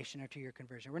salvation or to your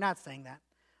conversion. We're not saying that.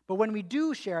 But when we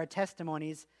do share our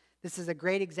testimonies, this is a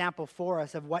great example for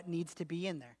us of what needs to be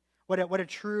in there, what a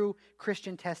true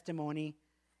Christian testimony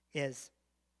is.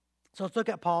 So let's look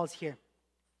at Paul's here.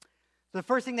 So the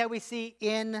first thing that we see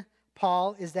in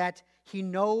Paul is that he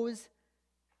knows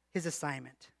his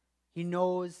assignment. He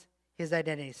knows his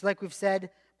identity. So like we've said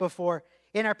before,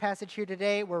 in our passage here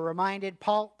today, we're reminded,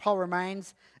 Paul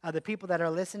reminds the people that are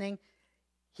listening,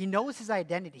 he knows his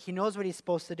identity. He knows what he's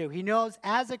supposed to do. He knows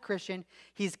as a Christian,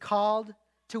 he's called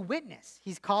to witness.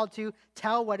 He's called to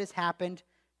tell what has happened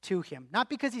to him. Not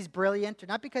because he's brilliant, or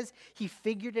not because he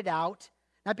figured it out,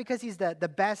 not because he's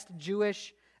the best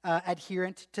Jewish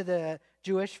adherent to the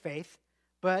Jewish faith,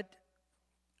 but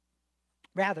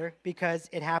rather because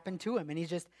it happened to him, and he's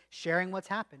just sharing what's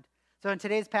happened. So in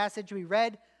today's passage we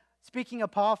read, speaking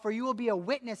of Paul, for you will be a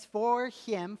witness for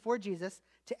him, for Jesus,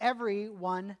 to every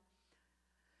one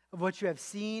of what you have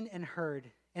seen and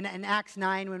heard. In Acts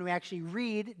 9, when we actually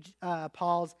read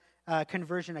Paul's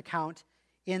conversion account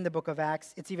in the book of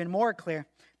Acts, it's even more clear.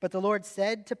 But the Lord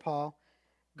said to Paul,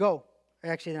 go.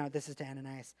 Actually, no, this is to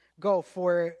Ananias. Go,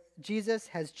 for Jesus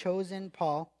has chosen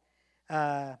Paul.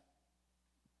 So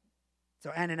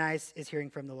Ananias is hearing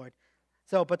from the Lord.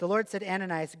 But the Lord said,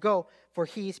 Ananias, go, for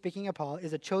he, speaking of Paul,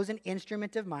 is a chosen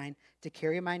instrument of mine to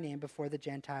carry my name before the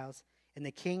Gentiles and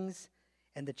the kings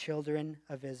and the children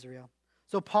of Israel.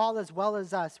 So Paul, as well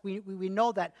as us, we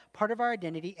know that part of our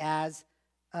identity as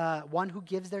one who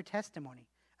gives their testimony,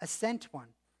 a sent one,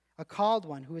 a called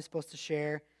one who is supposed to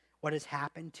share what has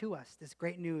happened to us, this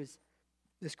great news,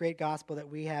 this great gospel that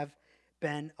we have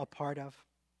been a part of.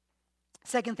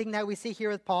 Second thing that we see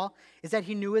here with Paul is that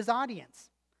he knew his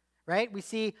audience, right? We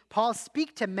see Paul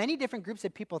speak to many different groups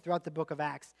of people throughout the book of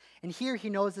Acts, and here he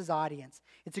knows his audience.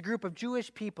 It's a group of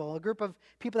Jewish people, a group of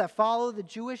people that follow the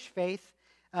Jewish faith,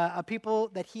 a people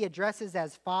that he addresses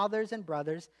as fathers and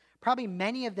brothers. Probably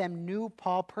many of them knew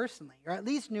Paul personally, or at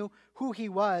least knew who he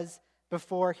was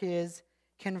before his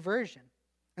conversion.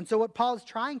 And so what Paul's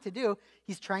trying to do,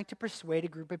 he's trying to persuade a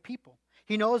group of people.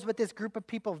 He knows what this group of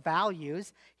people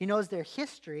values. He knows their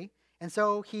history. And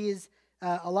so he's,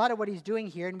 a lot of what he's doing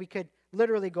here, and we could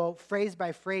literally go phrase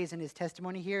by phrase in his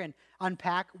testimony here and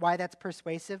unpack why that's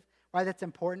persuasive, why that's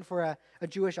important for a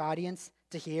Jewish audience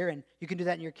to hear. And you can do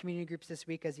that in your community groups this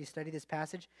week as you study this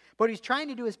passage. But what he's trying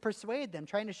to do is persuade them,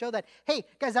 trying to show that, hey,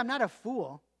 guys, I'm not a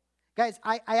fool. Guys,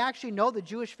 I actually know the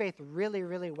Jewish faith really,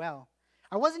 really well.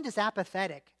 I wasn't just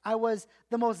apathetic. I was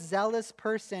the most zealous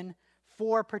person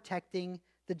for protecting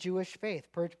the Jewish faith,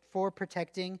 for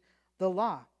protecting the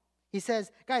law. He says,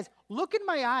 guys, look in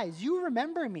my eyes. You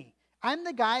remember me. I'm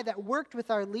the guy that worked with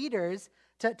our leaders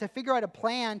to figure out a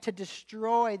plan to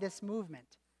destroy this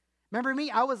movement. Remember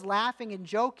me? I was laughing and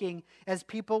joking as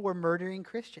people were murdering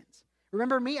Christians.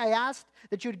 Remember me? I asked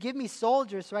that you'd give me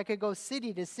soldiers so I could go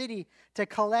city to city to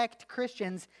collect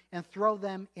Christians and throw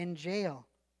them in jail.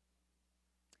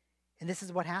 And this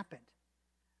is what happened.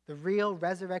 The real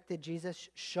resurrected Jesus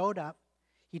showed up.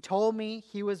 He told me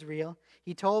he was real.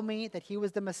 He told me that he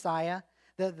was the Messiah,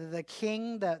 the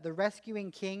king, the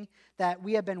rescuing king that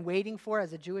we have been waiting for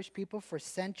as a Jewish people for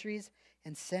centuries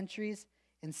and centuries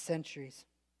and centuries.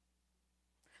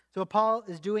 So what Paul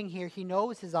is doing here, he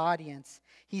knows his audience.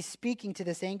 He's speaking to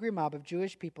this angry mob of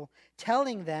Jewish people,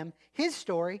 telling them his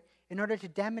story in order to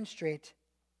demonstrate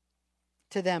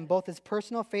to them both his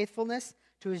personal faithfulness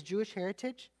to his Jewish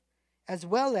heritage, as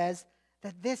well as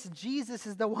that this Jesus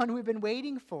is the one we've been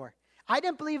waiting for. I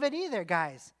didn't believe it either,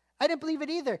 guys. I didn't believe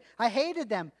it either. I hated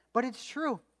them, but it's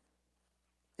true.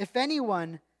 If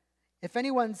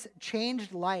anyone's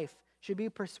changed life should be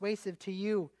persuasive to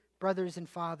you, brothers and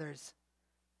fathers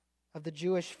of the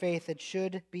Jewish faith, it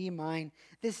should be mine.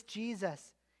 This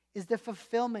Jesus is the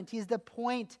fulfillment. He's the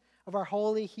point of our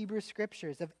holy Hebrew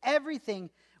scriptures, of everything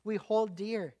we hold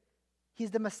dear. He's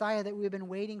the Messiah that we've been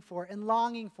waiting for and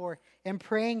longing for and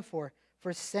praying for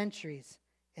centuries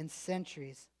and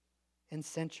centuries and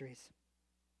centuries.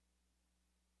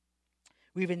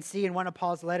 We even see in one of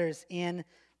Paul's letters in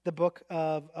the book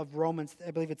of Romans,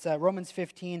 I believe it's Romans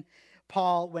 15,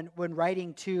 Paul, when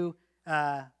writing to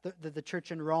the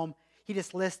church in Rome, he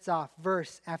just lists off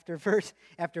verse after verse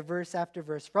after verse after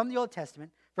verse from the Old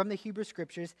Testament, from the Hebrew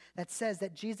scriptures, that says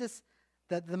that Jesus,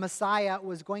 that the Messiah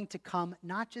was going to come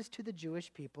not just to the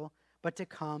Jewish people, but to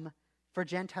come for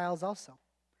Gentiles also.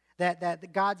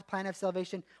 That God's plan of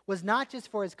salvation was not just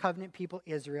for his covenant people,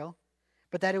 Israel,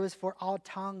 but that it was for all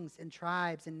tongues and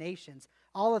tribes and nations,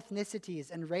 all ethnicities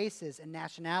and races and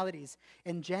nationalities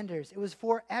and genders. It was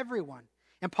for everyone.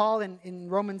 And Paul in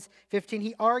Romans 15,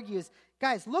 he argues,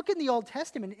 guys, look in the Old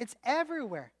Testament. It's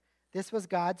everywhere. This was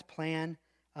God's plan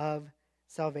of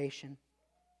salvation.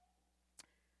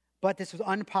 But this was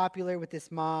unpopular with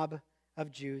this mob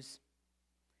of Jews.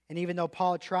 And even though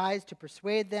Paul tries to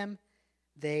persuade them,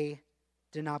 they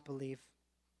do not believe.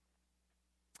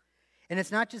 And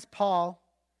it's not just Paul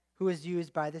who is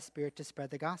used by the Spirit to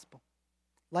spread the gospel.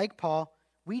 Like Paul,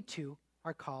 we too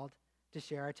are called to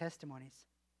share our testimonies.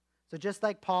 So just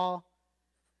like Paul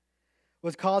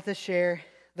was called to share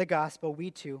the gospel,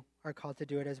 we too are called to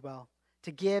do it as well.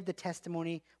 To give the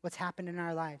testimony, what's happened in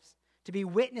our lives. To be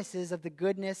witnesses of the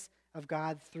goodness of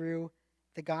God through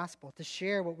the gospel. To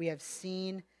share what we have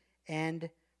seen and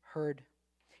heard.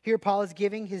 Here Paul is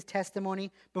giving his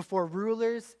testimony before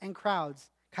rulers and crowds,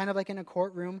 kind of like in a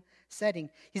courtroom setting.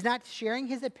 He's not sharing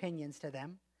his opinions to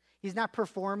them. He's not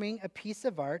performing a piece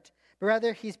of art, but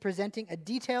rather he's presenting a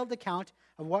detailed account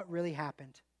of what really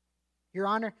happened. Your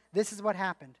Honor, this is what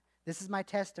happened. This is my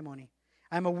testimony.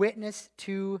 I'm a witness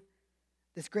to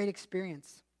this great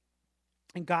experience.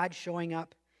 And God showing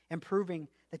up and proving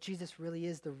that Jesus really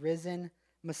is the risen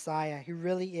Messiah. He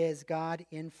really is God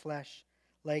in flesh,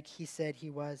 like he said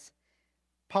he was.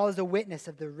 Paul is a witness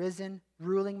of the risen,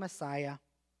 ruling Messiah,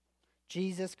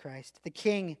 Jesus Christ, the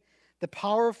King, the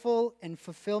powerful and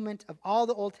fulfillment of all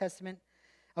the Old Testament,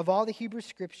 of all the Hebrew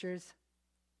Scriptures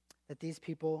that these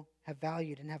people have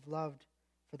valued and have loved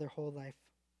for their whole life.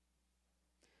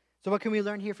 So what can we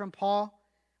learn here from Paul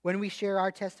when we share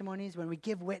our testimonies, when we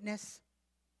give witness?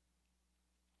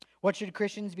 What should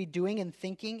Christians be doing and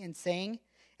thinking and saying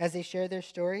as they share their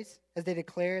stories, as they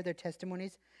declare their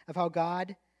testimonies of how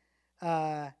God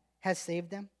has saved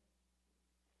them?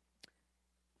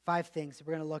 5 things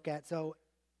we're going to look at. So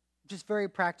just very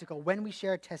practical. When we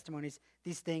share testimonies,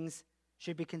 these things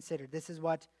should be considered. This is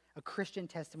what a Christian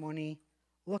testimony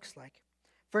looks like.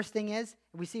 First thing is,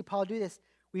 and we see Paul do this,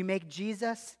 we make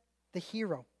Jesus the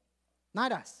hero,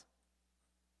 not us.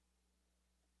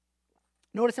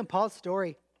 Notice in Paul's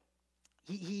story,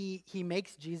 he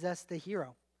makes Jesus the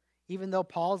hero. Even though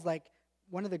Paul's like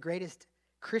one of the greatest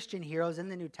Christian heroes in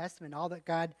the New Testament, all that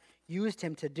God used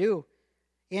him to do.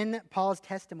 In Paul's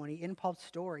testimony, in Paul's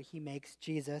story, he makes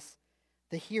Jesus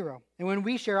the hero. And when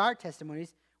we share our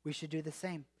testimonies, we should do the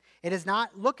same. It is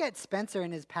not look at Spencer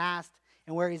in his past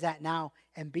and where he's at now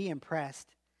and be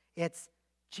impressed. It's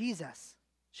Jesus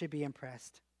should be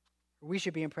impressed. We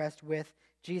should be impressed with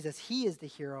Jesus. He is the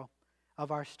hero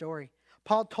of our story.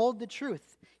 Paul told the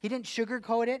truth. He didn't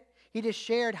sugarcoat it. He just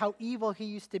shared how evil he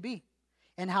used to be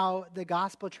and how the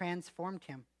gospel transformed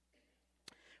him.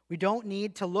 We don't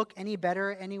need to look any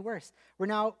better or any worse. We're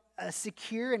now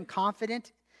secure and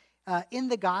confident in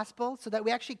the gospel so that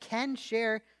we actually can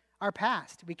share our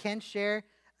past. We can share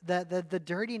the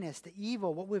dirtiness, the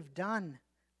evil, what we've done.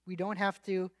 We don't have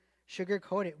to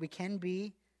sugarcoat it. We can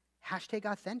be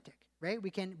 #authentic, right?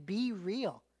 We can be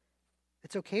real.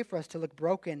 It's okay for us to look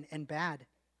broken and bad.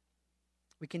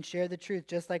 We can share the truth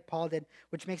just like Paul did,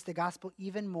 which makes the gospel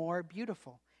even more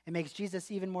beautiful. It makes Jesus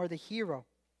even more the hero.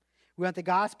 We want the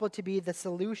gospel to be the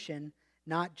solution,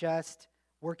 not just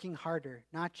working harder,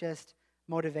 not just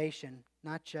motivation,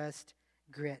 not just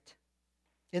grit.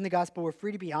 In the gospel, we're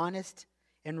free to be honest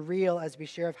and real as we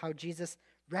share of how Jesus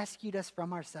rescued us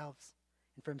from ourselves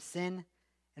and from sin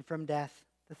and from death.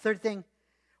 The third thing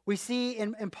we see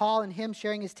in Paul and him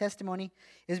sharing his testimony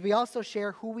is we also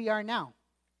share who we are now.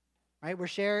 Right? We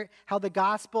share how the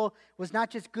gospel was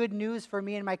not just good news for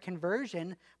me in my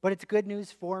conversion, but it's good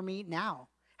news for me now.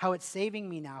 How it's saving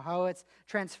me now, how it's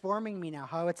transforming me now,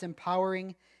 how it's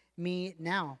empowering me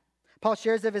now. Paul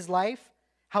shares of his life,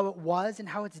 how it was and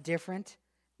how it's different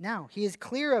now. He is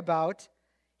clear about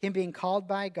him being called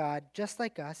by God, just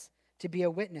like us, to be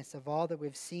a witness of all that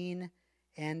we've seen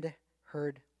and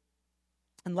heard.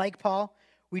 And like Paul,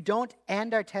 we don't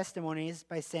end our testimonies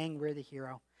by saying we're the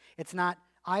hero. It's not,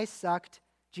 I sucked,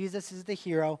 Jesus is the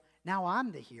hero, now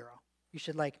I'm the hero. You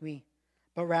should like me.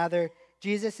 But rather,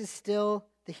 Jesus is still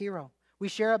the hero. We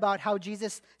share about how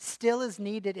Jesus still is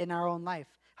needed in our own life,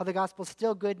 how the gospel is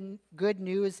still good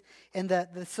news, and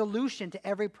the solution to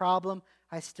every problem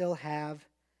I still have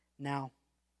now.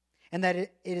 And that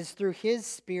it is through his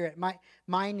Spirit,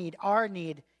 my need, our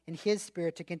need in his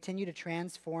Spirit to continue to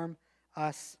transform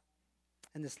us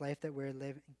in this life that we're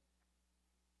living.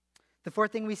 The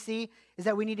fourth thing we see is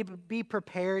that we need to be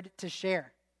prepared to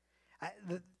share.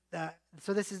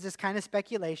 So this is just kind of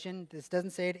speculation. This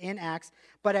doesn't say it in Acts,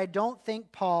 but I don't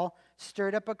think Paul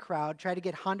stirred up a crowd, tried to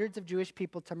get hundreds of Jewish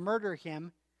people to murder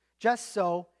him just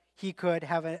so he could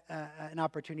have an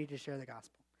opportunity to share the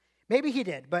gospel. Maybe he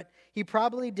did, but he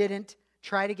probably didn't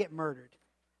try to get murdered,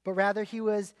 but rather he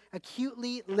was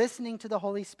acutely listening to the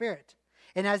Holy Spirit.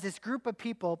 And as this group of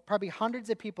people, probably hundreds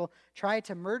of people, try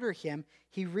to murder him,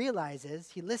 he realizes,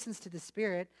 he listens to the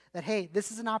Spirit that, hey,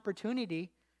 this is an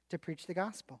opportunity to preach the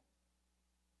gospel.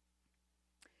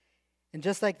 And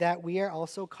just like that, we are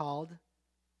also called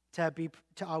to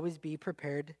always be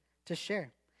prepared to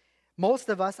share. Most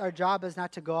of us, our job is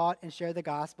not to go out and share the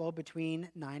gospel between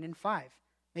 9 and 5.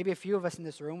 Maybe a few of us in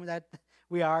this room, that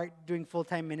we are doing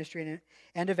full-time ministry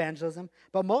and evangelism.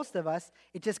 But most of us,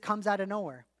 it just comes out of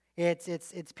nowhere.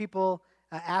 It's people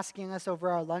asking us over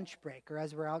our lunch break, or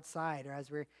as we're outside, or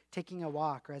as we're taking a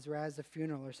walk, or as we're at a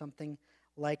funeral, or something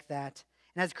like that.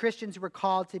 And as Christians, we're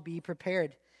called to be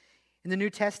prepared. In the New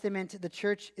Testament, the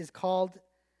church is called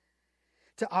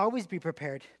to always be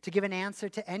prepared, to give an answer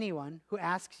to anyone who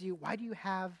asks you, why do you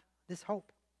have this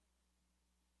hope?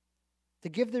 To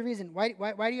give the reason, why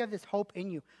do you have this hope in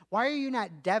you? Why are you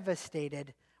not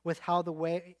devastated with how the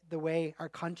way our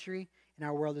country and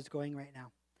our world is going right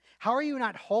now? How are you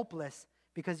not hopeless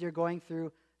because you're going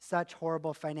through such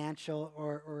horrible financial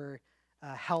or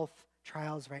health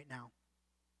trials right now?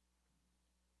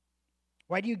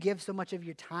 Why do you give so much of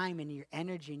your time and your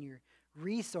energy and your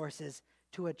resources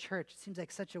to a church? It seems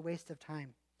like such a waste of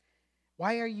time.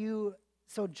 Why are you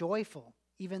so joyful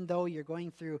even though you're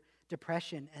going through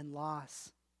depression and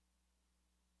loss?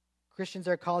 Christians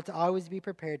are called to always be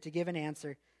prepared to give an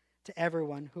answer to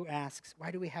everyone who asks,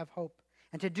 why do we have hope?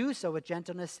 And to do so with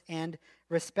gentleness and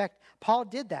respect. Paul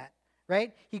did that,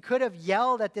 right? He could have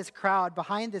yelled at this crowd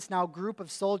behind this now group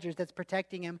of soldiers that's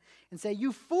protecting him and say,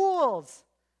 you fools,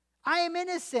 I am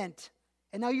innocent.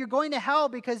 And now you're going to hell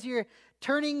because you're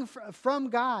turning from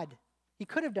God. He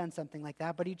could have done something like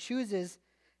that, but he chooses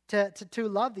to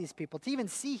love these people, to even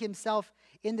see himself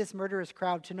in this murderous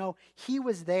crowd, to know he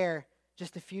was there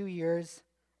just a few years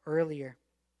earlier.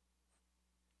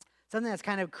 Something that's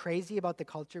kind of crazy about the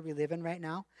culture we live in right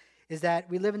now is that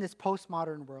we live in this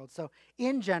postmodern world. So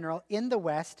in general, in the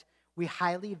West, we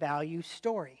highly value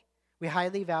story. We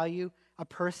highly value a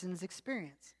person's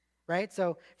experience, right?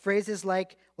 So phrases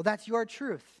like, well, that's your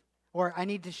truth, or I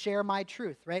need to share my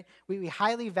truth, right? We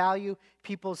highly value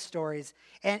people's stories.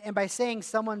 And by saying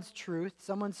someone's truth,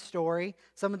 someone's story,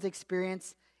 someone's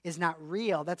experience is not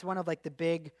real, that's one of like the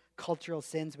big cultural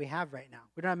sins we have right now.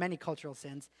 We don't have many cultural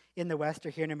sins in the West or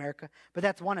here in America, but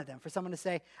that's one of them. For someone to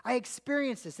say, I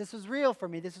experienced this was real for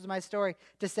me, this was my story,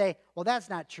 to say, well, that's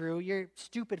not true, you're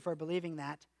stupid for believing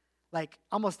that. Like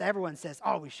almost everyone says,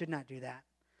 oh, we should not do that.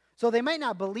 So they might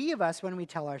not believe us when we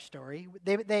tell our story.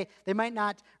 They might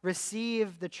not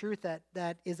receive the truth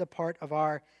that is a part of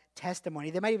our testimony.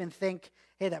 They might even think,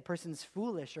 hey, that person's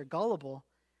foolish or gullible.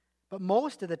 But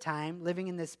most of the time, living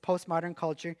in this postmodern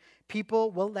culture, people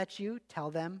will let you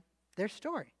tell them their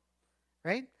story,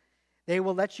 right? They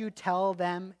will let you tell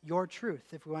them your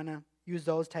truth, if we want to use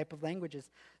those type of languages.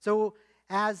 So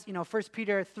as 1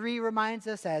 Peter 3 reminds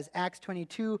us, as Acts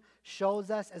 22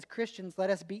 shows us, as Christians, let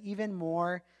us be even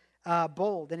more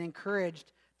bold and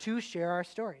encouraged to share our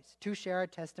stories, to share our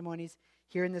testimonies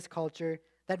here in this culture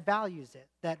that values it,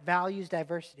 that values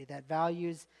diversity, that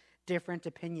values different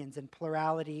opinions and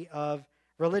plurality of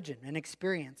religion and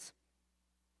experience.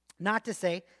 Not to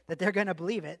say that they're going to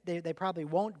believe it. They probably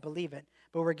won't believe it,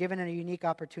 but we're given a unique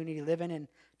opportunity living in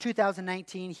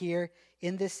 2019 here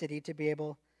in this city to be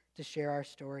able to share our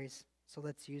stories. So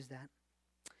let's use that.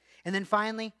 And then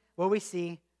finally, what we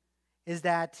see is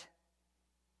that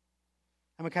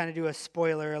I'm going to kind of do a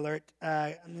spoiler alert.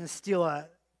 I'm going to steal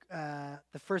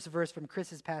the first verse from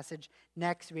Chris's passage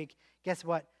next week. Guess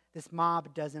what? This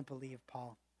mob doesn't believe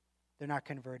Paul. They're not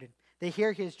converted. They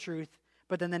hear his truth,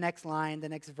 but then the next line, the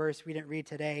next verse we didn't read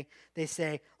today, they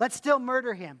say, let's still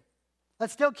murder him.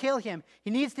 Let's still kill him. He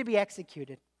needs to be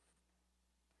executed.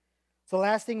 So the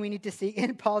last thing we need to see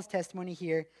in Paul's testimony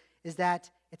here is that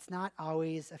it's not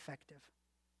always effective.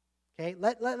 Okay?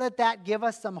 Let that give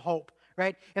us some hope.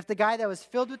 Right? If the guy that was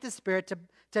filled with the Spirit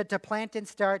to plant and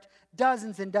start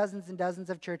dozens and dozens and dozens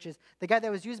of churches, the guy that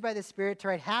was used by the Spirit to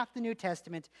write half the New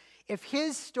Testament, if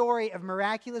his story of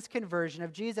miraculous conversion,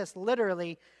 of Jesus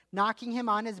literally knocking him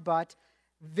on his butt,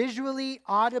 visually,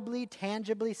 audibly,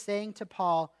 tangibly saying to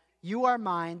Paul, you are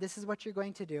mine, this is what you're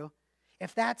going to do,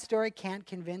 if that story can't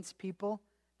convince people,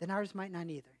 then ours might not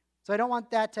either. So I don't want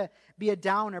that to be a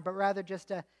downer, but rather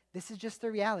this is just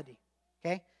the reality,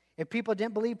 okay? If people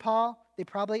didn't believe Paul, they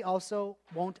probably also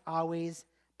won't always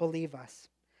believe us.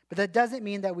 But that doesn't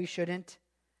mean that we shouldn't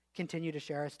continue to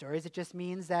share our stories. It just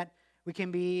means that we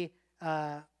can be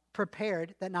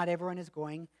prepared that not everyone is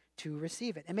going to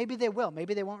receive it. And maybe they will.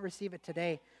 Maybe they won't receive it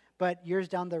today, but years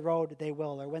down the road they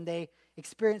will. Or when they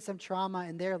experience some trauma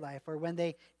in their life, or when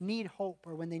they need hope,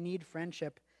 or when they need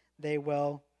friendship, they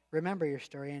will remember your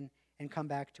story and come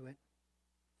back to it.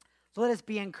 So let us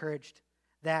be encouraged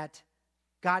that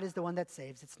God is the one that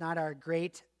saves. It's not our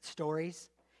great stories.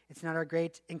 It's not our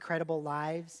great incredible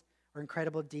lives or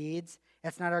incredible deeds.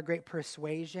 It's not our great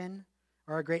persuasion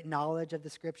or our great knowledge of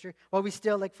the Scripture. While we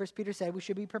still, like 1 Peter said, we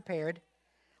should be prepared.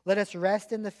 Let us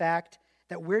rest in the fact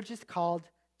that we're just called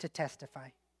to testify.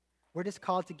 We're just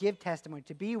called to give testimony,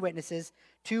 to be witnesses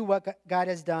to what God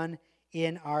has done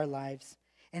in our lives.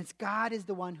 And God is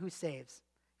the one who saves.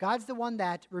 God's the one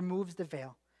that removes the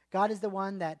veil. God is the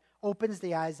one that opens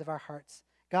the eyes of our hearts.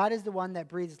 God is the one that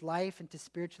breathes life into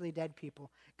spiritually dead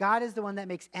people. God is the one that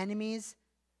makes enemies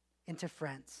into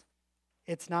friends.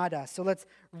 It's not us. So let's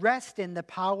rest in the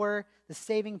power, the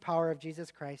saving power of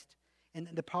Jesus Christ and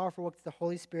the powerful work that the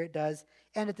Holy Spirit does.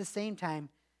 And at the same time,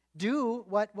 do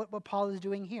what Paul is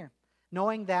doing here,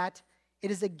 knowing that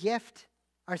it is a gift.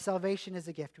 Our salvation is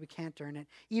a gift. We can't earn it.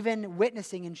 Even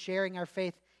witnessing and sharing our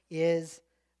faith is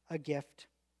a gift.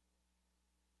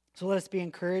 So let us be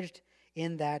encouraged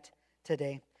in that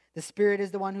today. The Spirit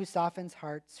is the one who softens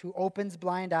hearts, who opens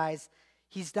blind eyes.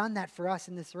 He's done that for us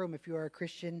in this room if you are a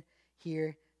Christian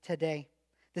here today.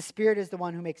 The Spirit is the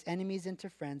one who makes enemies into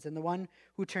friends and the one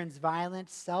who turns violent,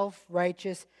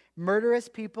 self-righteous, murderous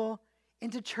people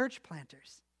into church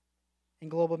planters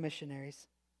and global missionaries.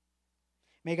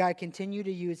 May God continue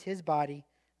to use his body,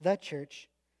 the church,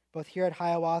 both here at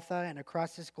Hiawatha and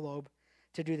across this globe,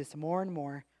 to do this more and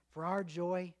more for our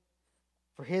joy,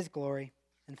 for his glory,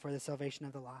 and for the salvation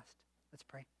of the lost. Let's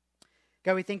pray.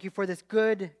 God, we thank you for this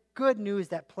good news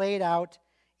that played out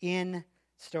in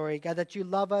story. God, that you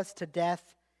love us to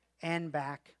death and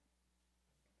back.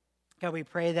 God, we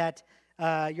pray that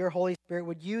your Holy Spirit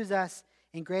would use us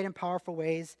in great and powerful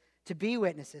ways to be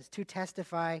witnesses, to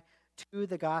testify to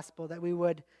the gospel, that we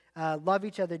would love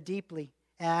each other deeply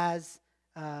as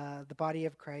the body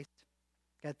of Christ.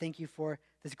 God, thank you for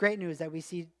this great news that we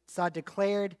saw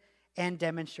declared and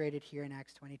demonstrated here in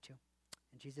Acts 22.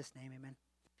 In Jesus' name, amen.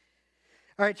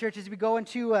 All right, church, as we go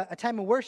into a time of worship,